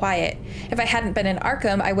have been quiet. If I hadn't been in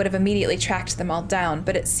Arkham, I would have immediately tracked them all down,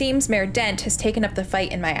 but it seems Mayor Dent has taken up the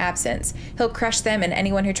fight in my absence. He'll crush them and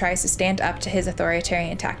anyone who tries to stand up to his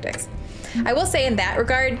authoritarian tactics. I will say in that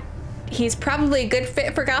regard, he's probably a good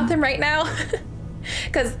fit for Gotham right now.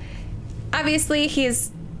 Because obviously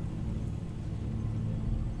he's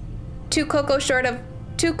too cuckoo short of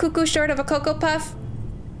a Cocoa Puff.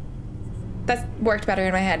 That worked better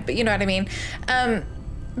in my head, but you know what I mean.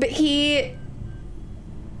 But he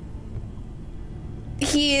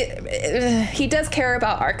does care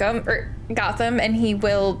about Arkham, or Gotham, and he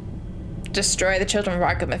will destroy the children of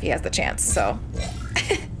Arkham if he has the chance, so.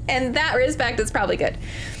 In that respect, it's probably good.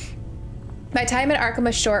 My time at Arkham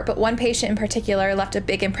was short, but one patient in particular left a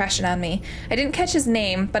big impression on me. I didn't catch his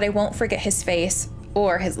name, but I won't forget his face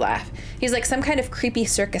or his laugh. He's like some kind of creepy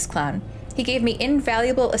circus clown. He gave me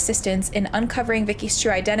invaluable assistance in uncovering Vicky's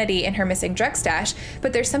true identity and her missing drug stash,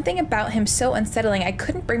 but there's something about him so unsettling I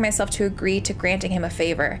couldn't bring myself to agree to granting him a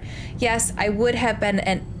favor. Yes, it would have been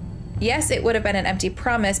an empty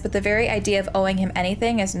promise, but the very idea of owing him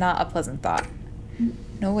anything is not a pleasant thought.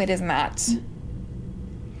 No, it is not.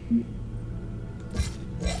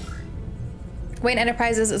 Wayne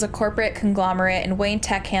Enterprises is a corporate conglomerate, and Wayne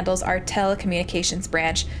Tech handles our telecommunications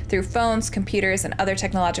branch through phones, computers, and other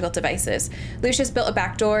technological devices. Lucius built a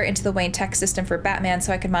backdoor into the Wayne Tech system for Batman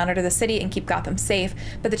so I could monitor the city and keep Gotham safe,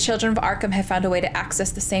 but the children of Arkham have found a way to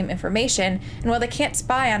access the same information, and while they can't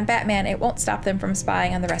spy on Batman, it won't stop them from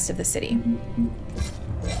spying on the rest of the city.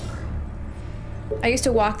 I used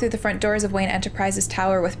to walk through the front doors of Wayne Enterprises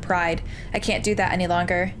Tower with pride. I can't do that any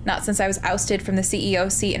longer, not since I was ousted from the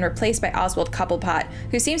CEO seat and replaced by Oswald Cobblepot,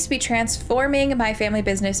 who seems to be transforming my family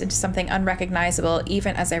business into something unrecognizable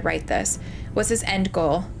even as I write this. What's his end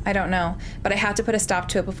goal? I don't know, but I have to put a stop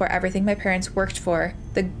to it before everything my parents worked for,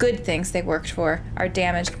 the good things they worked for, are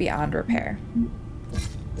damaged beyond repair.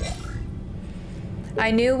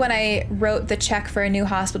 I knew when I wrote the check for a new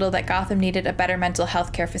hospital that Gotham needed a better mental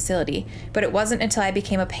health care facility, but it wasn't until I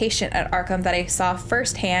became a patient at Arkham that I saw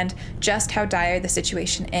firsthand just how dire the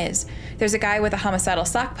situation is. There's a guy with a homicidal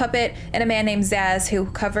sock puppet and a man named Zaz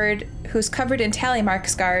who's covered in tally mark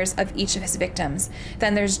scars of each of his victims.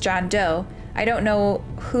 Then there's John Doe. I don't know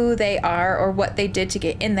who they are or what they did to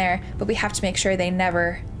get in there, but we have to make sure they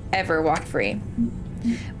never, ever walk free.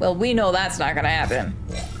 Well, we know that's not gonna happen.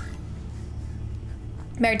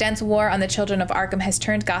 Mayor Dent's war on the children of Arkham has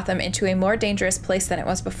turned Gotham into a more dangerous place than it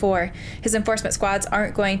was before. His enforcement squads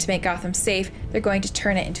aren't going to make Gotham safe, they're going to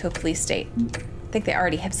turn it into a police state. I think they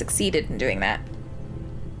already have succeeded in doing that.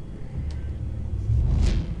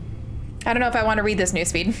 I don't know if I want to read this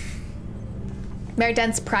newsfeed. Mayor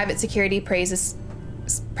Dent's private security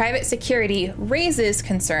raises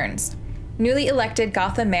concerns. Newly elected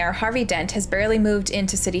Gotham Mayor Harvey Dent has barely moved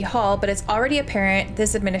into City Hall, but it's already apparent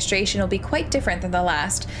this administration will be quite different than the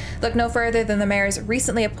last. Look no further than the mayor's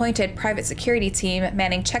recently appointed private security team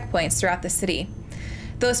manning checkpoints throughout the city.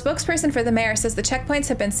 Though a spokesperson for the mayor says the checkpoints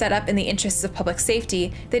have been set up in the interests of public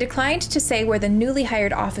safety, they declined to say where the newly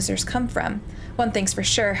hired officers come from. One thing's for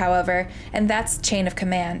sure, however, and that's chain of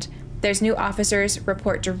command. There's new officers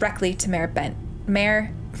report directly to Mayor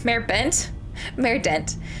Dent.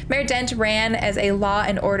 Mayor Dent ran as a law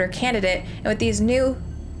and order candidate, and with these new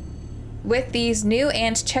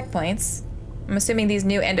and checkpoints, I'm assuming these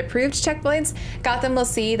new and approved checkpoints, Gotham will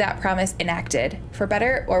see that promise enacted, for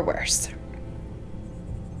better or worse.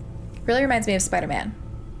 Really reminds me of Spider-Man.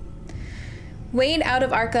 Wayne out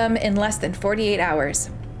of Arkham in less than 48 hours.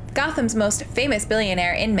 Gotham's most famous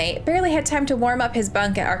billionaire inmate barely had time to warm up his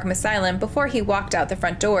bunk at Arkham Asylum before he walked out the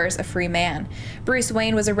front doors a free man. Bruce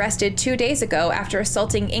Wayne was arrested 2 days ago after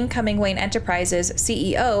assaulting incoming Wayne Enterprises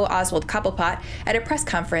CEO Oswald Cobblepot at a press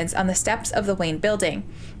conference on the steps of the Wayne building.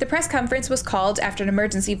 The press conference was called after an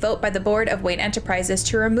emergency vote by the board of Wayne Enterprises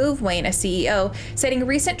to remove Wayne as CEO, citing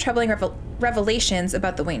recent troubling revelations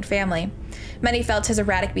about the Wayne family. Many felt his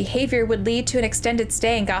erratic behavior would lead to an extended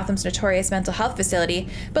stay in Gotham's notorious mental health facility,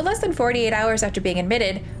 but less than 48 hours after being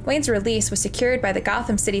admitted, Wayne's release was secured by the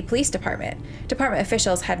Gotham City Police Department. Department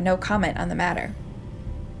officials had no comment on the matter.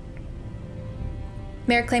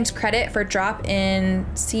 Mayor claims credit for drop in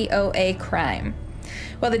COA crime.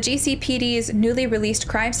 While the GCPD's newly released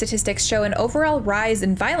crime statistics show an overall rise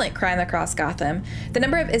in violent crime across Gotham, the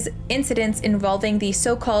number of incidents involving the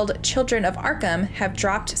so-called Children of Arkham have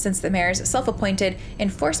dropped since the mayor's self-appointed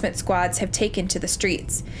enforcement squads have taken to the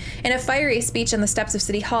streets. In a fiery speech on the steps of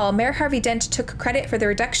City Hall, Mayor Harvey Dent took credit for the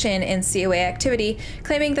reduction in COA activity,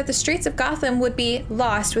 claiming that the streets of Gotham would be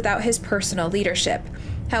lost without his personal leadership.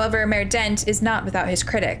 However, Mayor Dent is not without his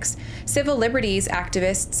critics. Civil liberties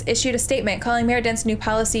activists issued a statement calling Mayor Dent's new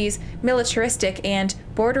policies militaristic and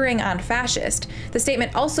bordering on fascist. The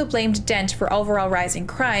statement also blamed Dent for overall rising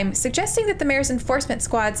crime, suggesting that the mayor's enforcement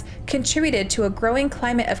squads contributed to a growing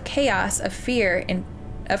climate of chaos, of fear,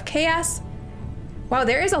 of chaos? Wow,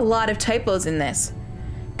 there is a lot of typos in this.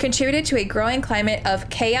 contributed to a growing climate of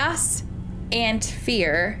chaos and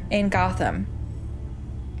fear in Gotham.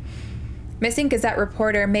 Missing Gazette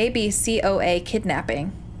reporter may be COA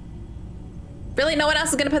kidnapping. Really? No one else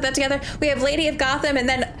is going to put that together? We have Lady of Gotham and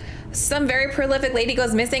then some very prolific lady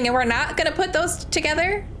goes missing and we're not going to put those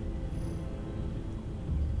together?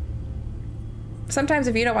 Sometimes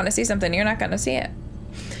if you don't want to see something, you're not going to see it.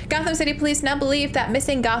 Gotham City Police now believe that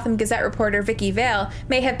missing Gotham Gazette reporter Vicky Vale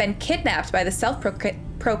may have been kidnapped by the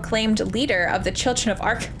self-proclaimed leader of the Children of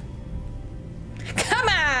Arkham. Come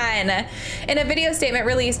on! In a video statement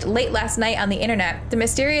released late last night on the internet, the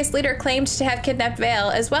mysterious leader claimed to have kidnapped Vale,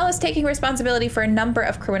 as well as taking responsibility for a number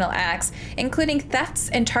of criminal acts, including thefts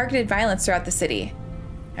and targeted violence throughout the city.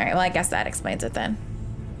 All right, well, I guess that explains it then.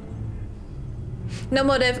 No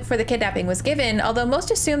motive for the kidnapping was given, although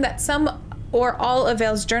most assume that some or all of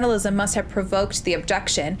Vale's journalism must have provoked the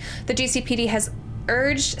abduction. The GCPD has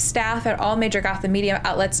urged staff at all major Gotham media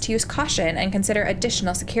outlets to use caution and consider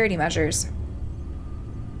additional security measures.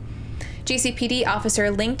 GCPD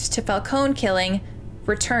officer linked to Falcone killing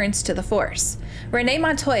returns to the force. Renee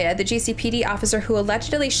Montoya, the GCPD officer who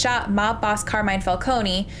allegedly shot mob boss Carmine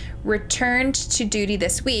Falcone, returned to duty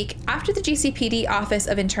this week after the GCPD Office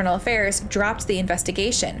of Internal Affairs dropped the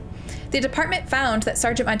investigation. The department found that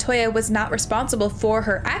Sergeant Montoya was not responsible for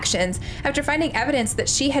her actions after finding evidence that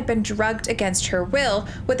she had been drugged against her will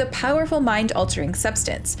with a powerful mind-altering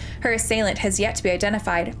substance. Her assailant has yet to be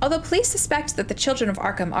identified, although police suspect that the Children of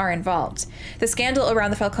Arkham are involved. The scandal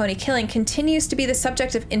around the Falcone killing continues to be the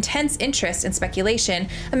subject of intense interest and speculation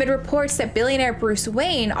amid reports that billionaire Bruce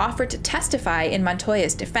Wayne offered to testify in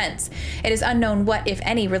Montoya's defense. It is unknown what, if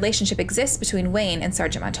any, relationship exists between Wayne and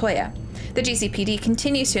Sergeant Montoya. The GCPD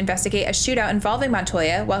continues to investigate a shootout involving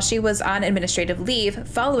Montoya while she was on administrative leave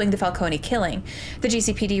following the Falcone killing. The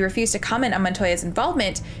GCPD refused to comment on Montoya's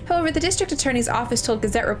involvement. However, the district attorney's office told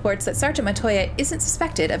Gazette reports that Sergeant Montoya isn't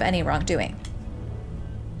suspected of any wrongdoing.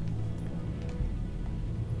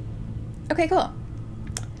 Okay, cool.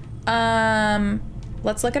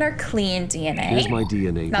 Let's look at our clean DNA. Here's my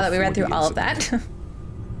DNA. Now that we read through all of that.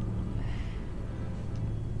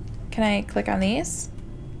 Can I click on these?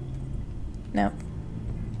 No.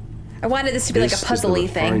 I wanted this to be like a puzzly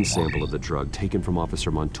thing. This is the refined sample of the drug taken from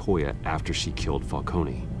Officer Montoya after she killed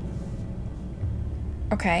Falcone.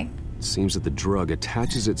 Okay. It seems that the drug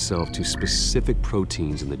attaches itself to specific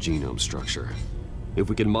proteins in the genome structure. If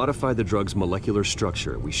we can modify the drug's molecular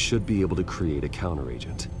structure, we should be able to create a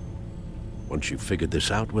counteragent. Once you've figured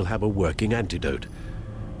this out, we'll have a working antidote.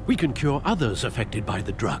 We can cure others affected by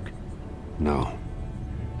the drug. No.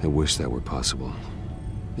 I wish that were possible.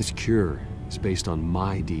 This cure is based on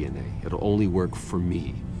my DNA. It'll only work for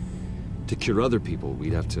me. To cure other people,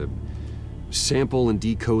 we'd have to sample and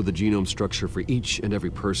decode the genome structure for each and every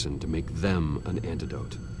person to make them an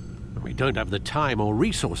antidote. We don't have the time or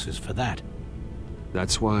resources for that.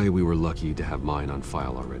 That's why we were lucky to have mine on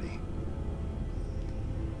file already.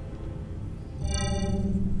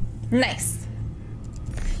 Nice.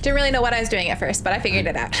 Didn't really know what I was doing at first, but I figured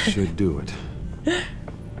it out. Should do it.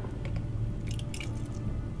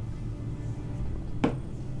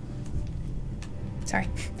 Sorry.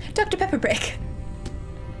 Dr. Pepper break.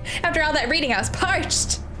 After all that reading, I was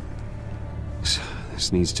parched.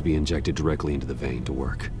 This needs to be injected directly into the vein to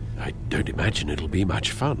work. I don't imagine it'll be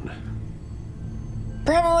much fun.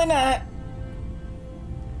 Probably not.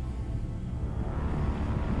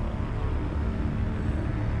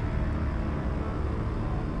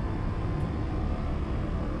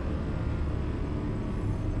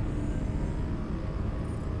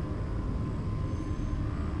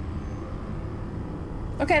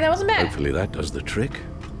 Okay, that wasn't bad. Hopefully that does the trick.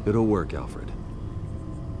 It'll work, Alfred.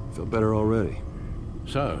 Feel better already.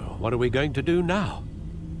 So, what are we going to do now?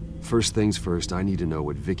 First things first, I need to know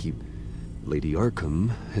what Vicky, Lady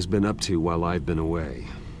Arkham, has been up to while I've been away.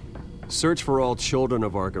 Search for all Children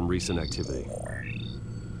of Arkham recent activity.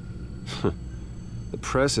 The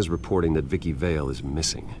press is reporting that Vicky Vale is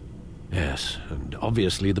missing. Yes, and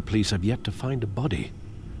obviously the police have yet to find a body.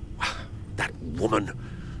 That woman,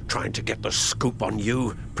 trying to get the scoop on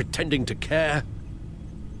you, pretending to care.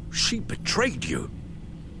 She betrayed you.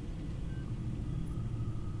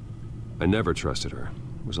 I never trusted her.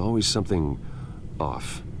 There was always something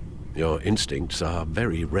off. Your instincts are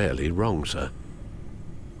very rarely wrong, sir.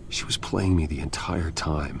 She was playing me the entire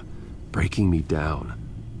time, breaking me down.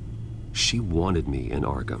 She wanted me in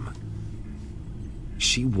Arkham.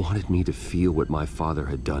 She wanted me to feel what my father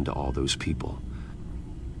had done to all those people.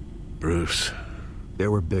 Bruce.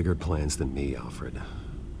 There were bigger plans than me, Alfred.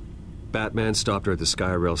 Batman stopped her at the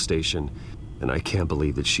Skyrail station, and I can't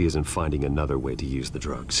believe that she isn't finding another way to use the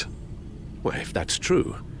drugs. Well, if that's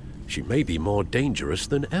true, She may be more dangerous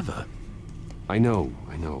than ever. I know.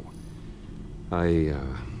 I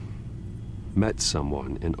met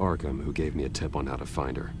someone in Arkham who gave me a tip on how to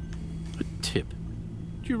find her. A tip?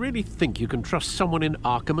 Do you really think you can trust someone in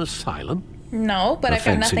Arkham Asylum? No, but I've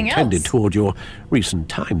got nothing else. Intended toward your recent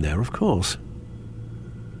time there, of course.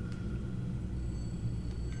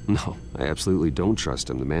 No, I absolutely don't trust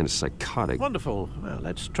him. The man is psychotic. Wonderful. Well,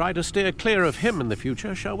 let's try to steer clear of him in the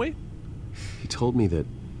future, shall we? He told me that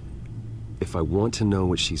if I want to know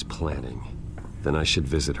what she's planning, then I should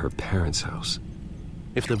visit her parents' house.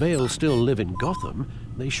 If the Vales still live in Gotham,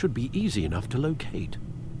 they should be easy enough to locate.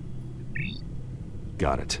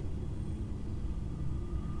 Got it.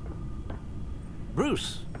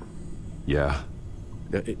 Bruce. Yeah?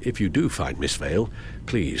 If you do find Miss Vale,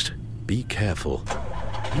 please, be careful.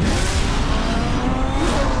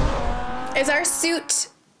 Is our suit,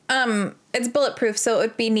 it's bulletproof, so it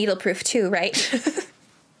would be needle-proof too, right?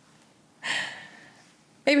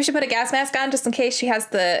 Maybe we should put a gas mask on just in case she has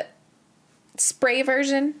the spray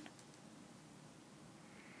version.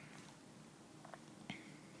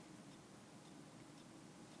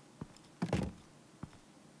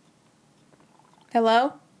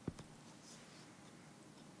 Hello?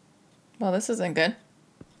 Well, this isn't good.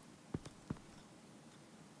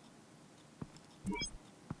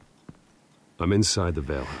 I'm inside the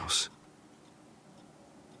Vale house.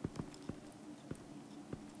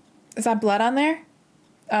 Is that blood on there?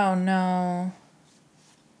 Oh no.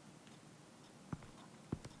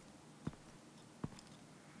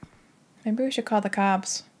 Maybe we should call the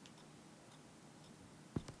cops.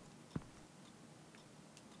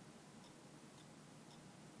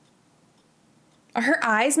 Are her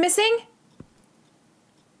eyes missing?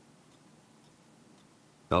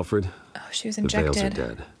 Alfred? Oh, she was The Vales are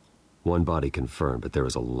injected. dead. One body confirmed, but there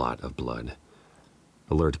is a lot of blood.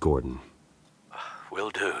 Alert Gordon.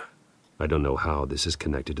 Will do. I don't know how this is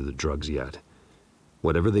connected to the drugs yet.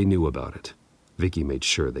 Whatever they knew about it, Vicky made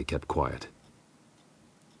sure they kept quiet.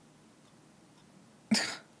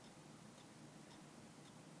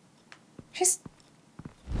 She's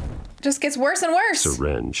just gets worse and worse.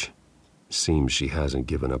 Syringe. Seems she hasn't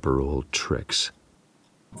given up her old tricks.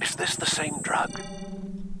 Is this the same drug?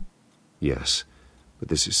 Yes, but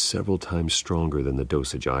this is several times stronger than the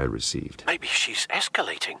dosage I received. Maybe she's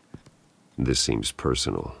escalating. This seems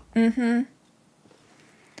personal. Mm-hmm.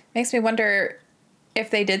 Makes me wonder if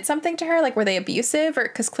they did something to her, like were they abusive, or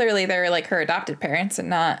because clearly they're like her adopted parents and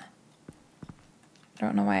not. I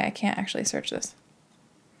don't know why I can't actually search this.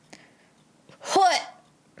 What?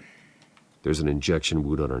 There's an injection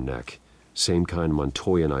wound on her neck. Same kind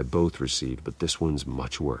Montoya and I both received, but this one's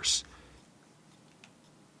much worse.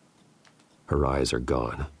 Her eyes are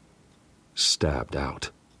gone. Stabbed out.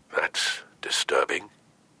 That's disturbing.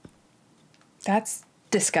 That's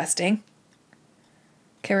disgusting.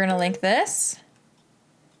 Okay, we're gonna link this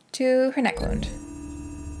to her neck wound.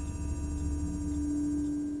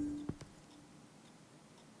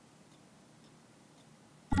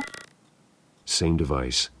 Same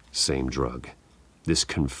device, same drug. This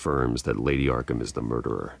confirms that Lady Arkham is the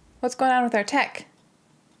murderer. What's going on with our tech?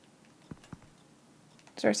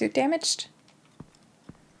 Is our suit damaged?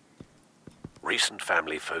 Recent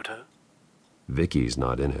family photo? Vicky's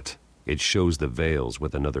not in it. It shows the Vales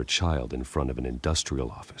with another child in front of an industrial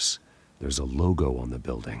office. There's a logo on the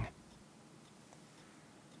building.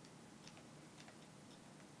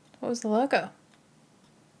 What was the logo?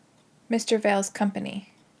 Mr. Vale's company.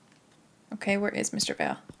 Okay, where is Mr.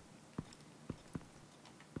 Vale?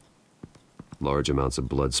 Large amounts of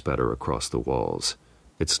blood spatter across the walls.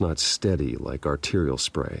 It's not steady like arterial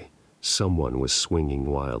spray. Someone was swinging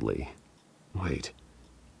wildly. Wait,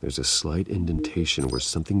 there's a slight indentation where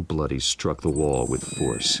something bloody struck the wall with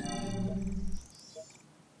force.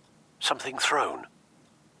 Something thrown?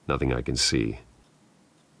 Nothing I can see.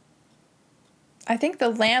 I think the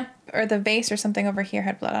lamp or the vase or something over here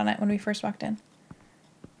had blood on it when we first walked in.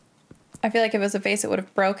 I feel like if it was a vase, it would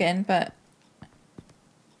have broken, but...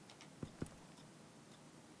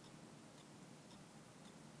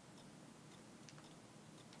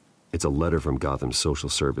 It's a letter from Gotham Social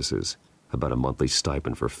Services about a monthly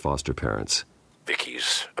stipend for foster parents.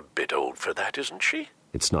 Vicky's a bit old for that, isn't she?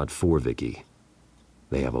 It's not for Vicky.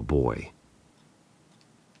 They have a boy.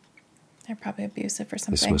 They're probably abusive or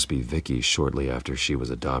something. This must be Vicky shortly after she was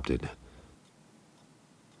adopted.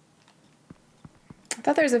 I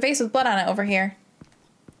thought there was a vase with blood on it over here.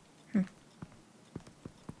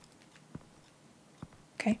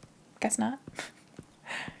 Okay, guess not.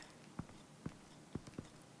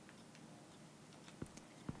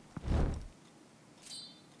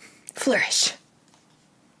 Flourish.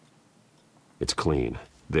 It's clean.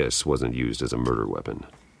 This wasn't used as a murder weapon.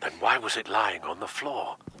 Then why was it lying on the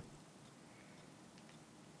floor?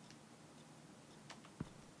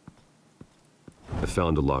 I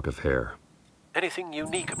found a lock of hair. Anything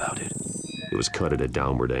unique about it? It was cut at a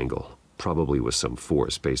downward angle, probably with some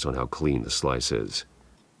force based on how clean the slice is.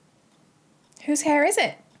 Whose hair is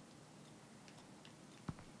it?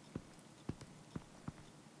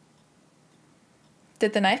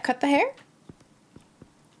 Did the knife cut the hair?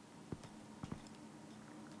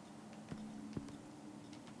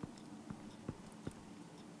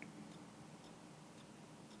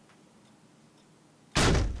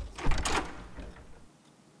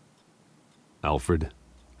 Alfred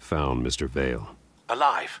found Mr. Vale.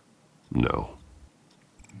 Alive? No.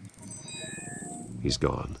 He's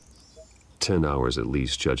gone. 10 hours at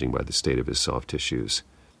least, judging by the state of his soft tissues.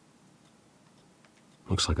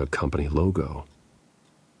 Looks like a company logo.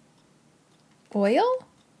 Oil?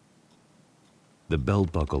 The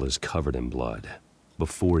belt buckle is covered in blood.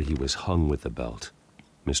 Before he was hung with the belt,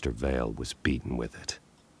 Mr. Vale was beaten with it.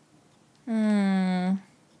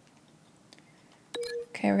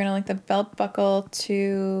 Okay, we're gonna link the belt buckle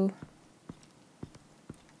to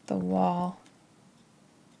the wall.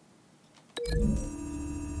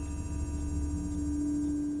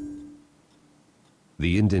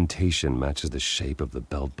 The indentation matches the shape of the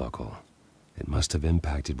belt buckle. It must have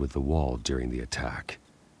impacted with the wall during the attack.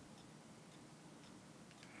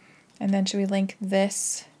 And then should we link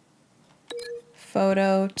this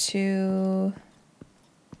photo to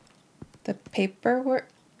the paperwork?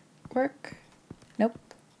 Nope.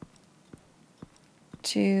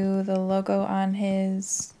 To the logo on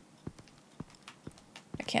his...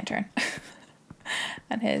 I can't turn.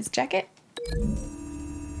 On his jacket.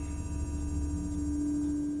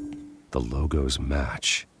 The logos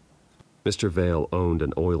match. Mr. Vale owned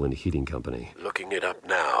an oil and heating company. Looking it up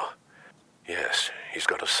now. Yes, he's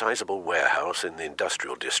got a sizable warehouse in the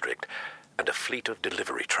industrial district and a fleet of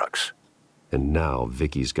delivery trucks. And now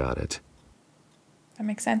Vicky's got it. That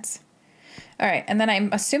makes sense. All right, and then I'm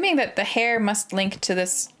assuming that the hair must link to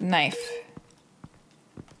this knife.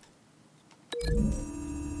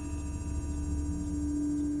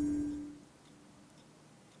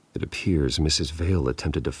 It appears Mrs. Vale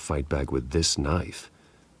attempted to fight back with this knife,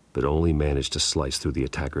 but only managed to slice through the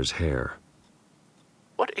attacker's hair.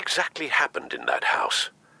 What exactly happened in that house?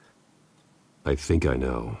 I think I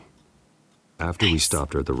know. After we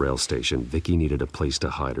stopped her at the rail station, Vicky needed a place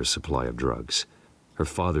to hide her supply of drugs. Her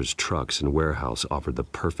father's trucks and warehouse offered the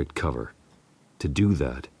perfect cover. To do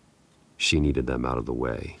that, she needed them out of the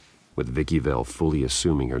way, with Vicky Vale fully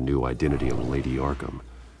assuming her new identity of Lady Arkham.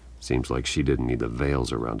 Seems like she didn't need the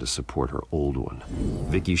Vales around to support her old one.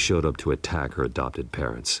 Vicky showed up to attack her adopted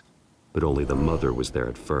parents, but only the mother was there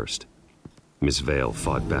at first. Miss Vale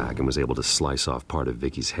fought back and was able to slice off part of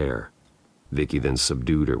Vicky's hair. Vicky then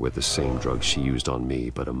subdued her with the same drug she used on me,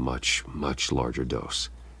 but a much, much larger dose.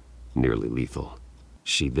 Nearly lethal.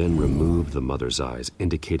 She then removed the mother's eyes,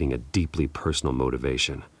 indicating a deeply personal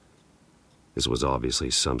motivation. This was obviously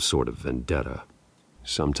some sort of vendetta.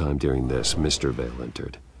 Sometime during this, Mr. Vale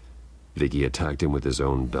entered. Vicky attacked him with his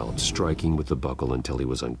own belt, striking with the buckle until he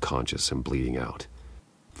was unconscious and bleeding out.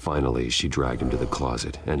 Finally, she dragged him to the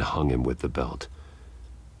closet and hung him with the belt.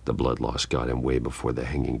 The blood loss got him way before the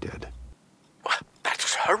hanging did.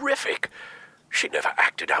 That's horrific. She never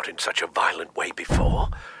acted out in such a violent way before.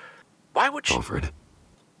 Why would she... Alfred,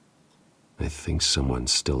 I think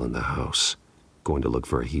someone's still in the house. Going to look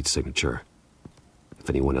for a heat signature. If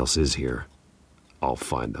anyone else is here, I'll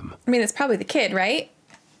find them. I mean, it's probably the kid, right?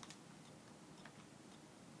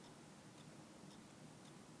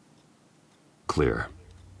 Clear.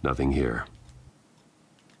 Nothing here.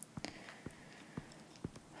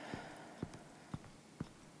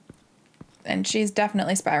 And she's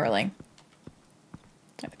definitely spiraling.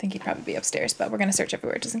 I think he'd probably be upstairs, but we're going to search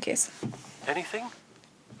everywhere just in case. Anything?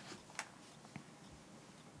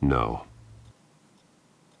 No.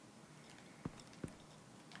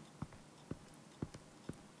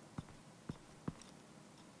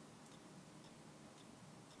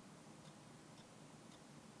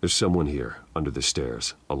 There's someone here, under the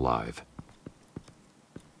stairs, alive.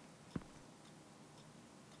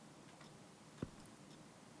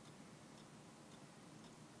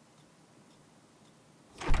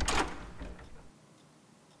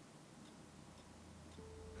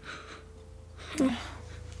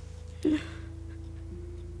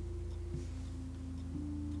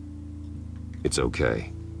 It's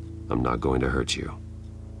okay. I'm not going to hurt you.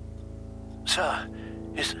 Sir,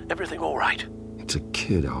 is everything all right? It's a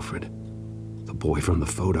kid, Alfred. The boy from the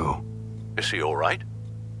photo. Is he all right?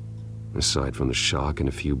 Aside from the shock and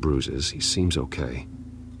a few bruises, he seems okay.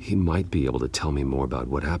 He might be able to tell me more about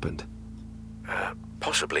what happened.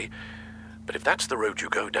 Possibly. But if that's the road you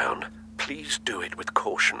go down, please do it with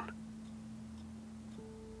caution.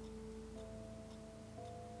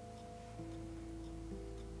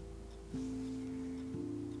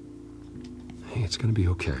 Hey, it's gonna be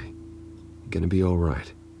okay. You're gonna be all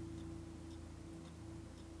right.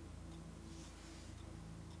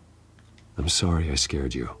 I'm sorry I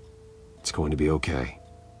scared you. It's going to be okay.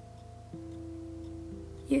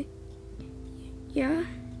 Yeah?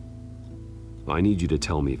 I need you to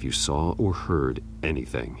tell me if you saw or heard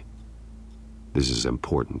anything. This is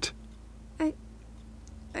important.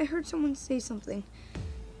 I heard someone say something.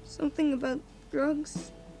 Something about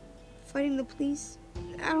drugs, fighting the police.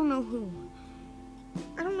 I don't know who.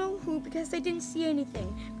 I don't know who because I didn't see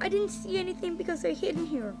anything. I didn't see anything because I hid in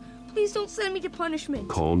here. Please don't send me to punishment.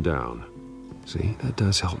 Calm down. See, that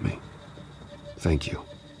does help me. Thank you.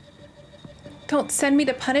 Don't send me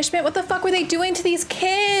to punishment? What the fuck were they doing to these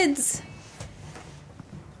kids?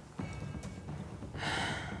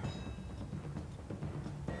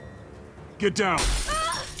 Get down.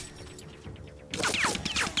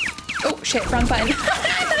 Oh, shit, wrong button.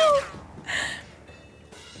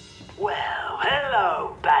 Well,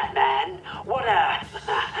 hello, Batman. What a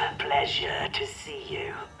pleasure to see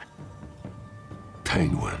you.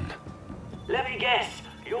 Penguin. Let me guess,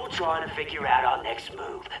 you're trying to figure out our next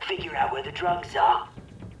move. Figure out where the drugs are.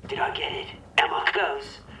 Did I get it? Am I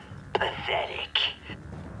close? Pathetic.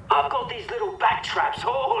 I've got these little bat traps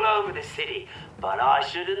all over the city, but I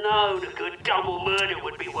should have known a good double murder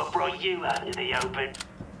would be what brought you out into the open.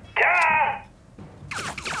 Ah!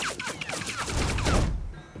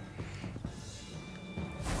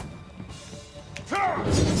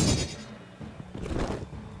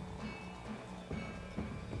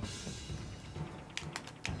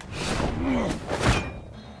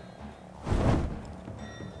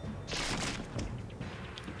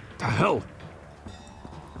 The hell?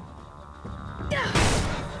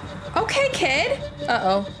 Okay, kid.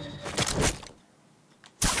 Uh-oh.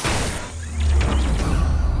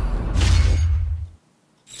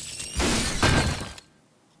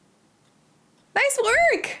 Nice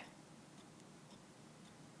work.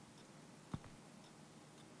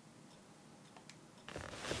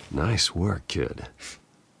 Nice work, kid.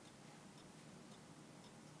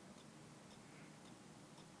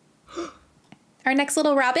 Our next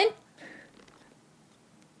little Robin?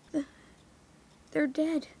 They're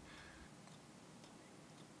dead.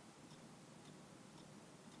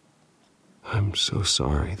 I'm so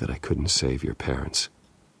sorry that I couldn't save your parents.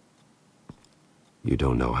 You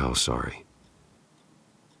don't know how sorry.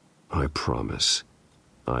 I promise,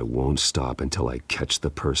 I won't stop until I catch the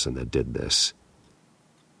person that did this.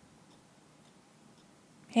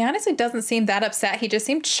 He honestly doesn't seem that upset. He just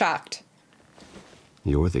seemed shocked.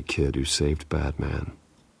 You're the kid who saved Batman.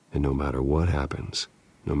 And no matter what happens,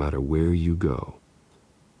 no matter where you go,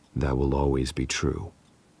 that will always be true.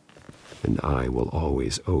 And I will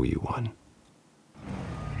always owe you one.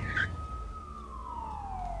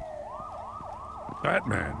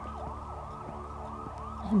 Batman.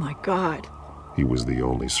 Oh my God. He was the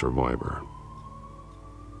only survivor.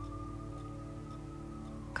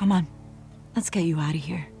 Come on. Let's get you out of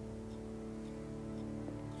here.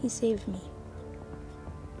 He saved me.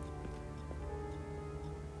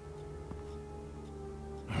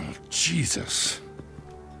 Oh, Jesus.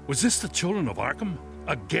 Was this the children of Arkham?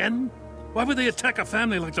 Again? Why would they attack a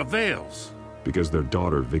family like the Vales? Because their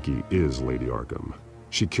daughter, Vicky, is Lady Arkham.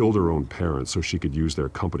 She killed her own parents so she could use their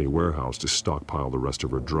company warehouse to stockpile the rest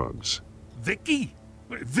of her drugs. Vicky?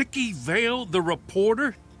 Vicky Vale, the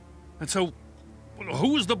reporter? And so, who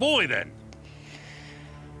was the boy then?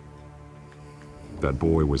 That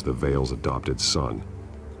boy was the Vale's adopted son.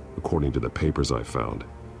 According to the papers I found,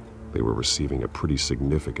 they were receiving a pretty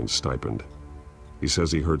significant stipend. He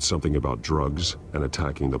says he heard something about drugs and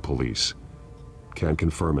attacking the police. Can't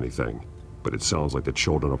confirm anything, but it sounds like the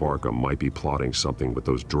children of Arkham might be plotting something with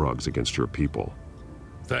those drugs against your people.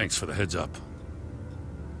 Thanks for the heads up.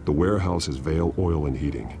 The warehouse is Vale Oil and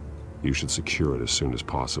Heating. You should secure it as soon as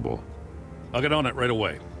possible. I'll get on it right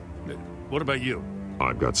away. What about you?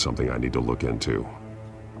 I've got something I need to look into.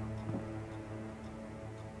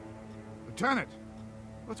 Lieutenant,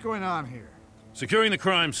 what's going on here? Securing the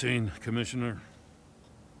crime scene, Commissioner.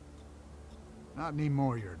 Not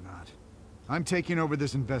anymore, you're not. I'm taking over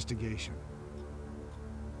this investigation.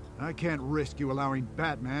 I can't risk you allowing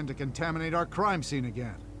Batman to contaminate our crime scene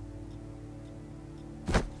again.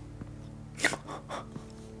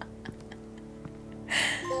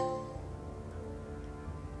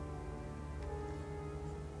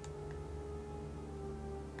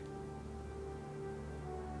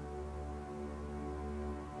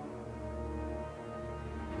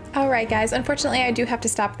 All right, guys, unfortunately I do have to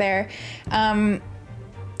stop there.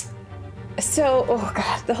 So, oh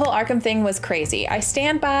god, the whole Arkham thing was crazy. I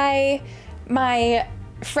stand by my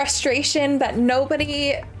frustration that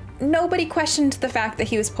nobody questioned the fact that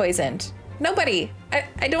he was poisoned. Nobody.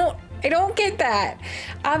 I don't get that.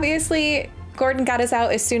 Obviously, Gordon got us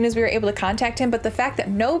out as soon as we were able to contact him, but the fact that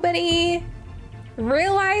nobody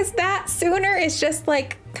realized that sooner is just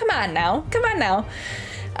like, come on now.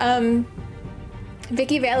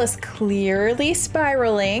 Vicky Vale is clearly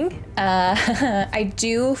spiraling. I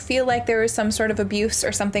do feel like there was some sort of abuse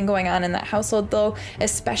or something going on in that household, though,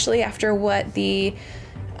 especially after what the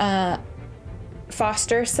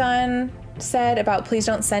foster son said about please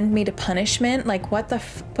don't send me to punishment. Like, what the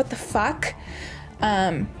fuck?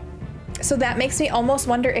 So that makes me almost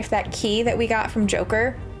wonder if that key that we got from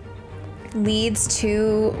Joker leads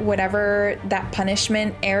to whatever that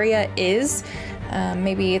punishment area is.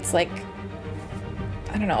 Maybe it's like,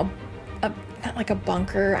 I don't know, not like a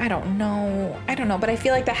bunker. I don't know, but I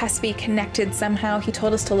feel like that has to be connected somehow. He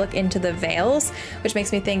told us to look into the veils, which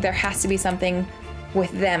makes me think there has to be something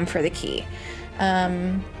with them for the key.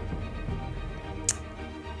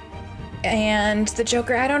 And the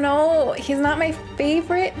Joker, I don't know. He's not my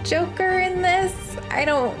favorite Joker in this. I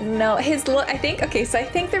don't know. His look, I think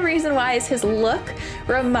the reason why is his look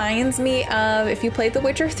reminds me of, if you played The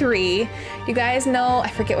Witcher 3, you guys know, I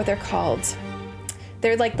forget what they're called.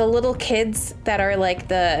 They're like the little kids that are like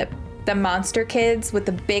the monster kids with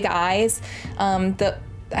the big eyes.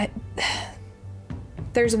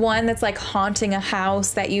 There's one that's like haunting a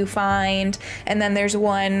house that you find, and then there's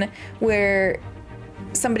one where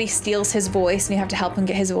somebody steals his voice and you have to help him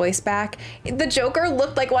get his voice back. The Joker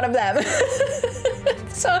looked like one of them.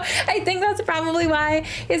 So I think that's probably why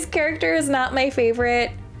his character is not my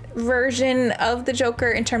favorite version of the Joker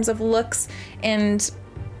in terms of looks, and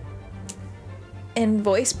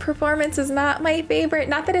voice performance is not my favorite.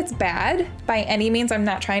 Not that it's bad by any means. I'm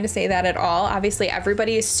not trying to say that at all. Obviously,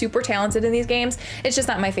 everybody is super talented in these games. It's just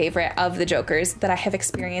not my favorite of the Jokers that I have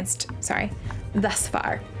experienced, thus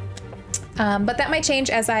far. But that might change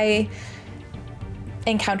as I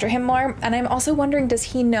encounter him more. And I'm also wondering, does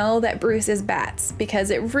he know that Bruce is Bats? Because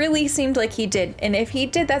it really seemed like he did. And if he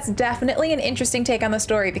did, that's definitely an interesting take on the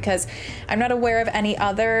story, because I'm not aware of any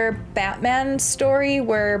other Batman story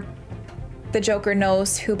where the Joker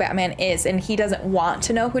knows who Batman is and he doesn't want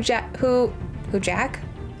to know who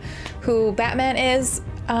Batman is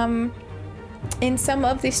in some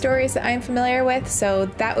of these stories that I'm familiar with. So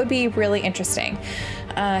that would be really interesting.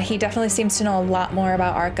 He definitely seems to know a lot more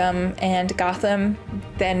about Arkham and Gotham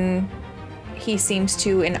than he seems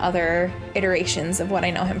to in other iterations of what I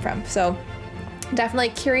know him from. So definitely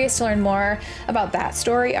curious to learn more about that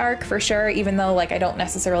story arc for sure, even though like I don't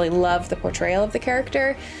necessarily love the portrayal of the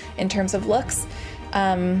character in terms of looks.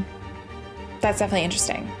 That's definitely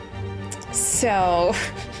interesting. So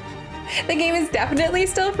the game is definitely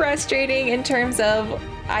still frustrating in terms of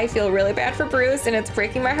I feel really bad for Bruce and it's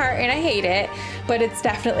breaking my heart and I hate it, but it's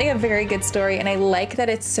definitely a very good story and I like that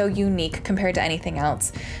it's so unique compared to anything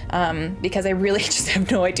else, because I really just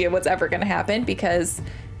have no idea what's ever going to happen, because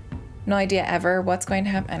no idea ever what's going to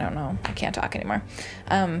happen. I don't know. I can't talk anymore.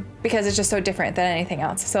 Because it's just so different than anything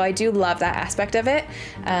else. So I do love that aspect of it.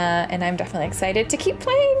 And I'm definitely excited to keep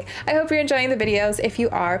playing. I hope you're enjoying the videos. If you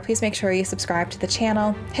are, please make sure you subscribe to the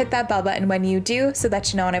channel. Hit that bell button when you do so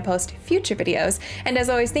that you know when I post future videos. And as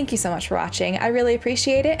always, thank you so much for watching. I really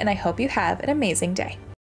appreciate it and I hope you have an amazing day.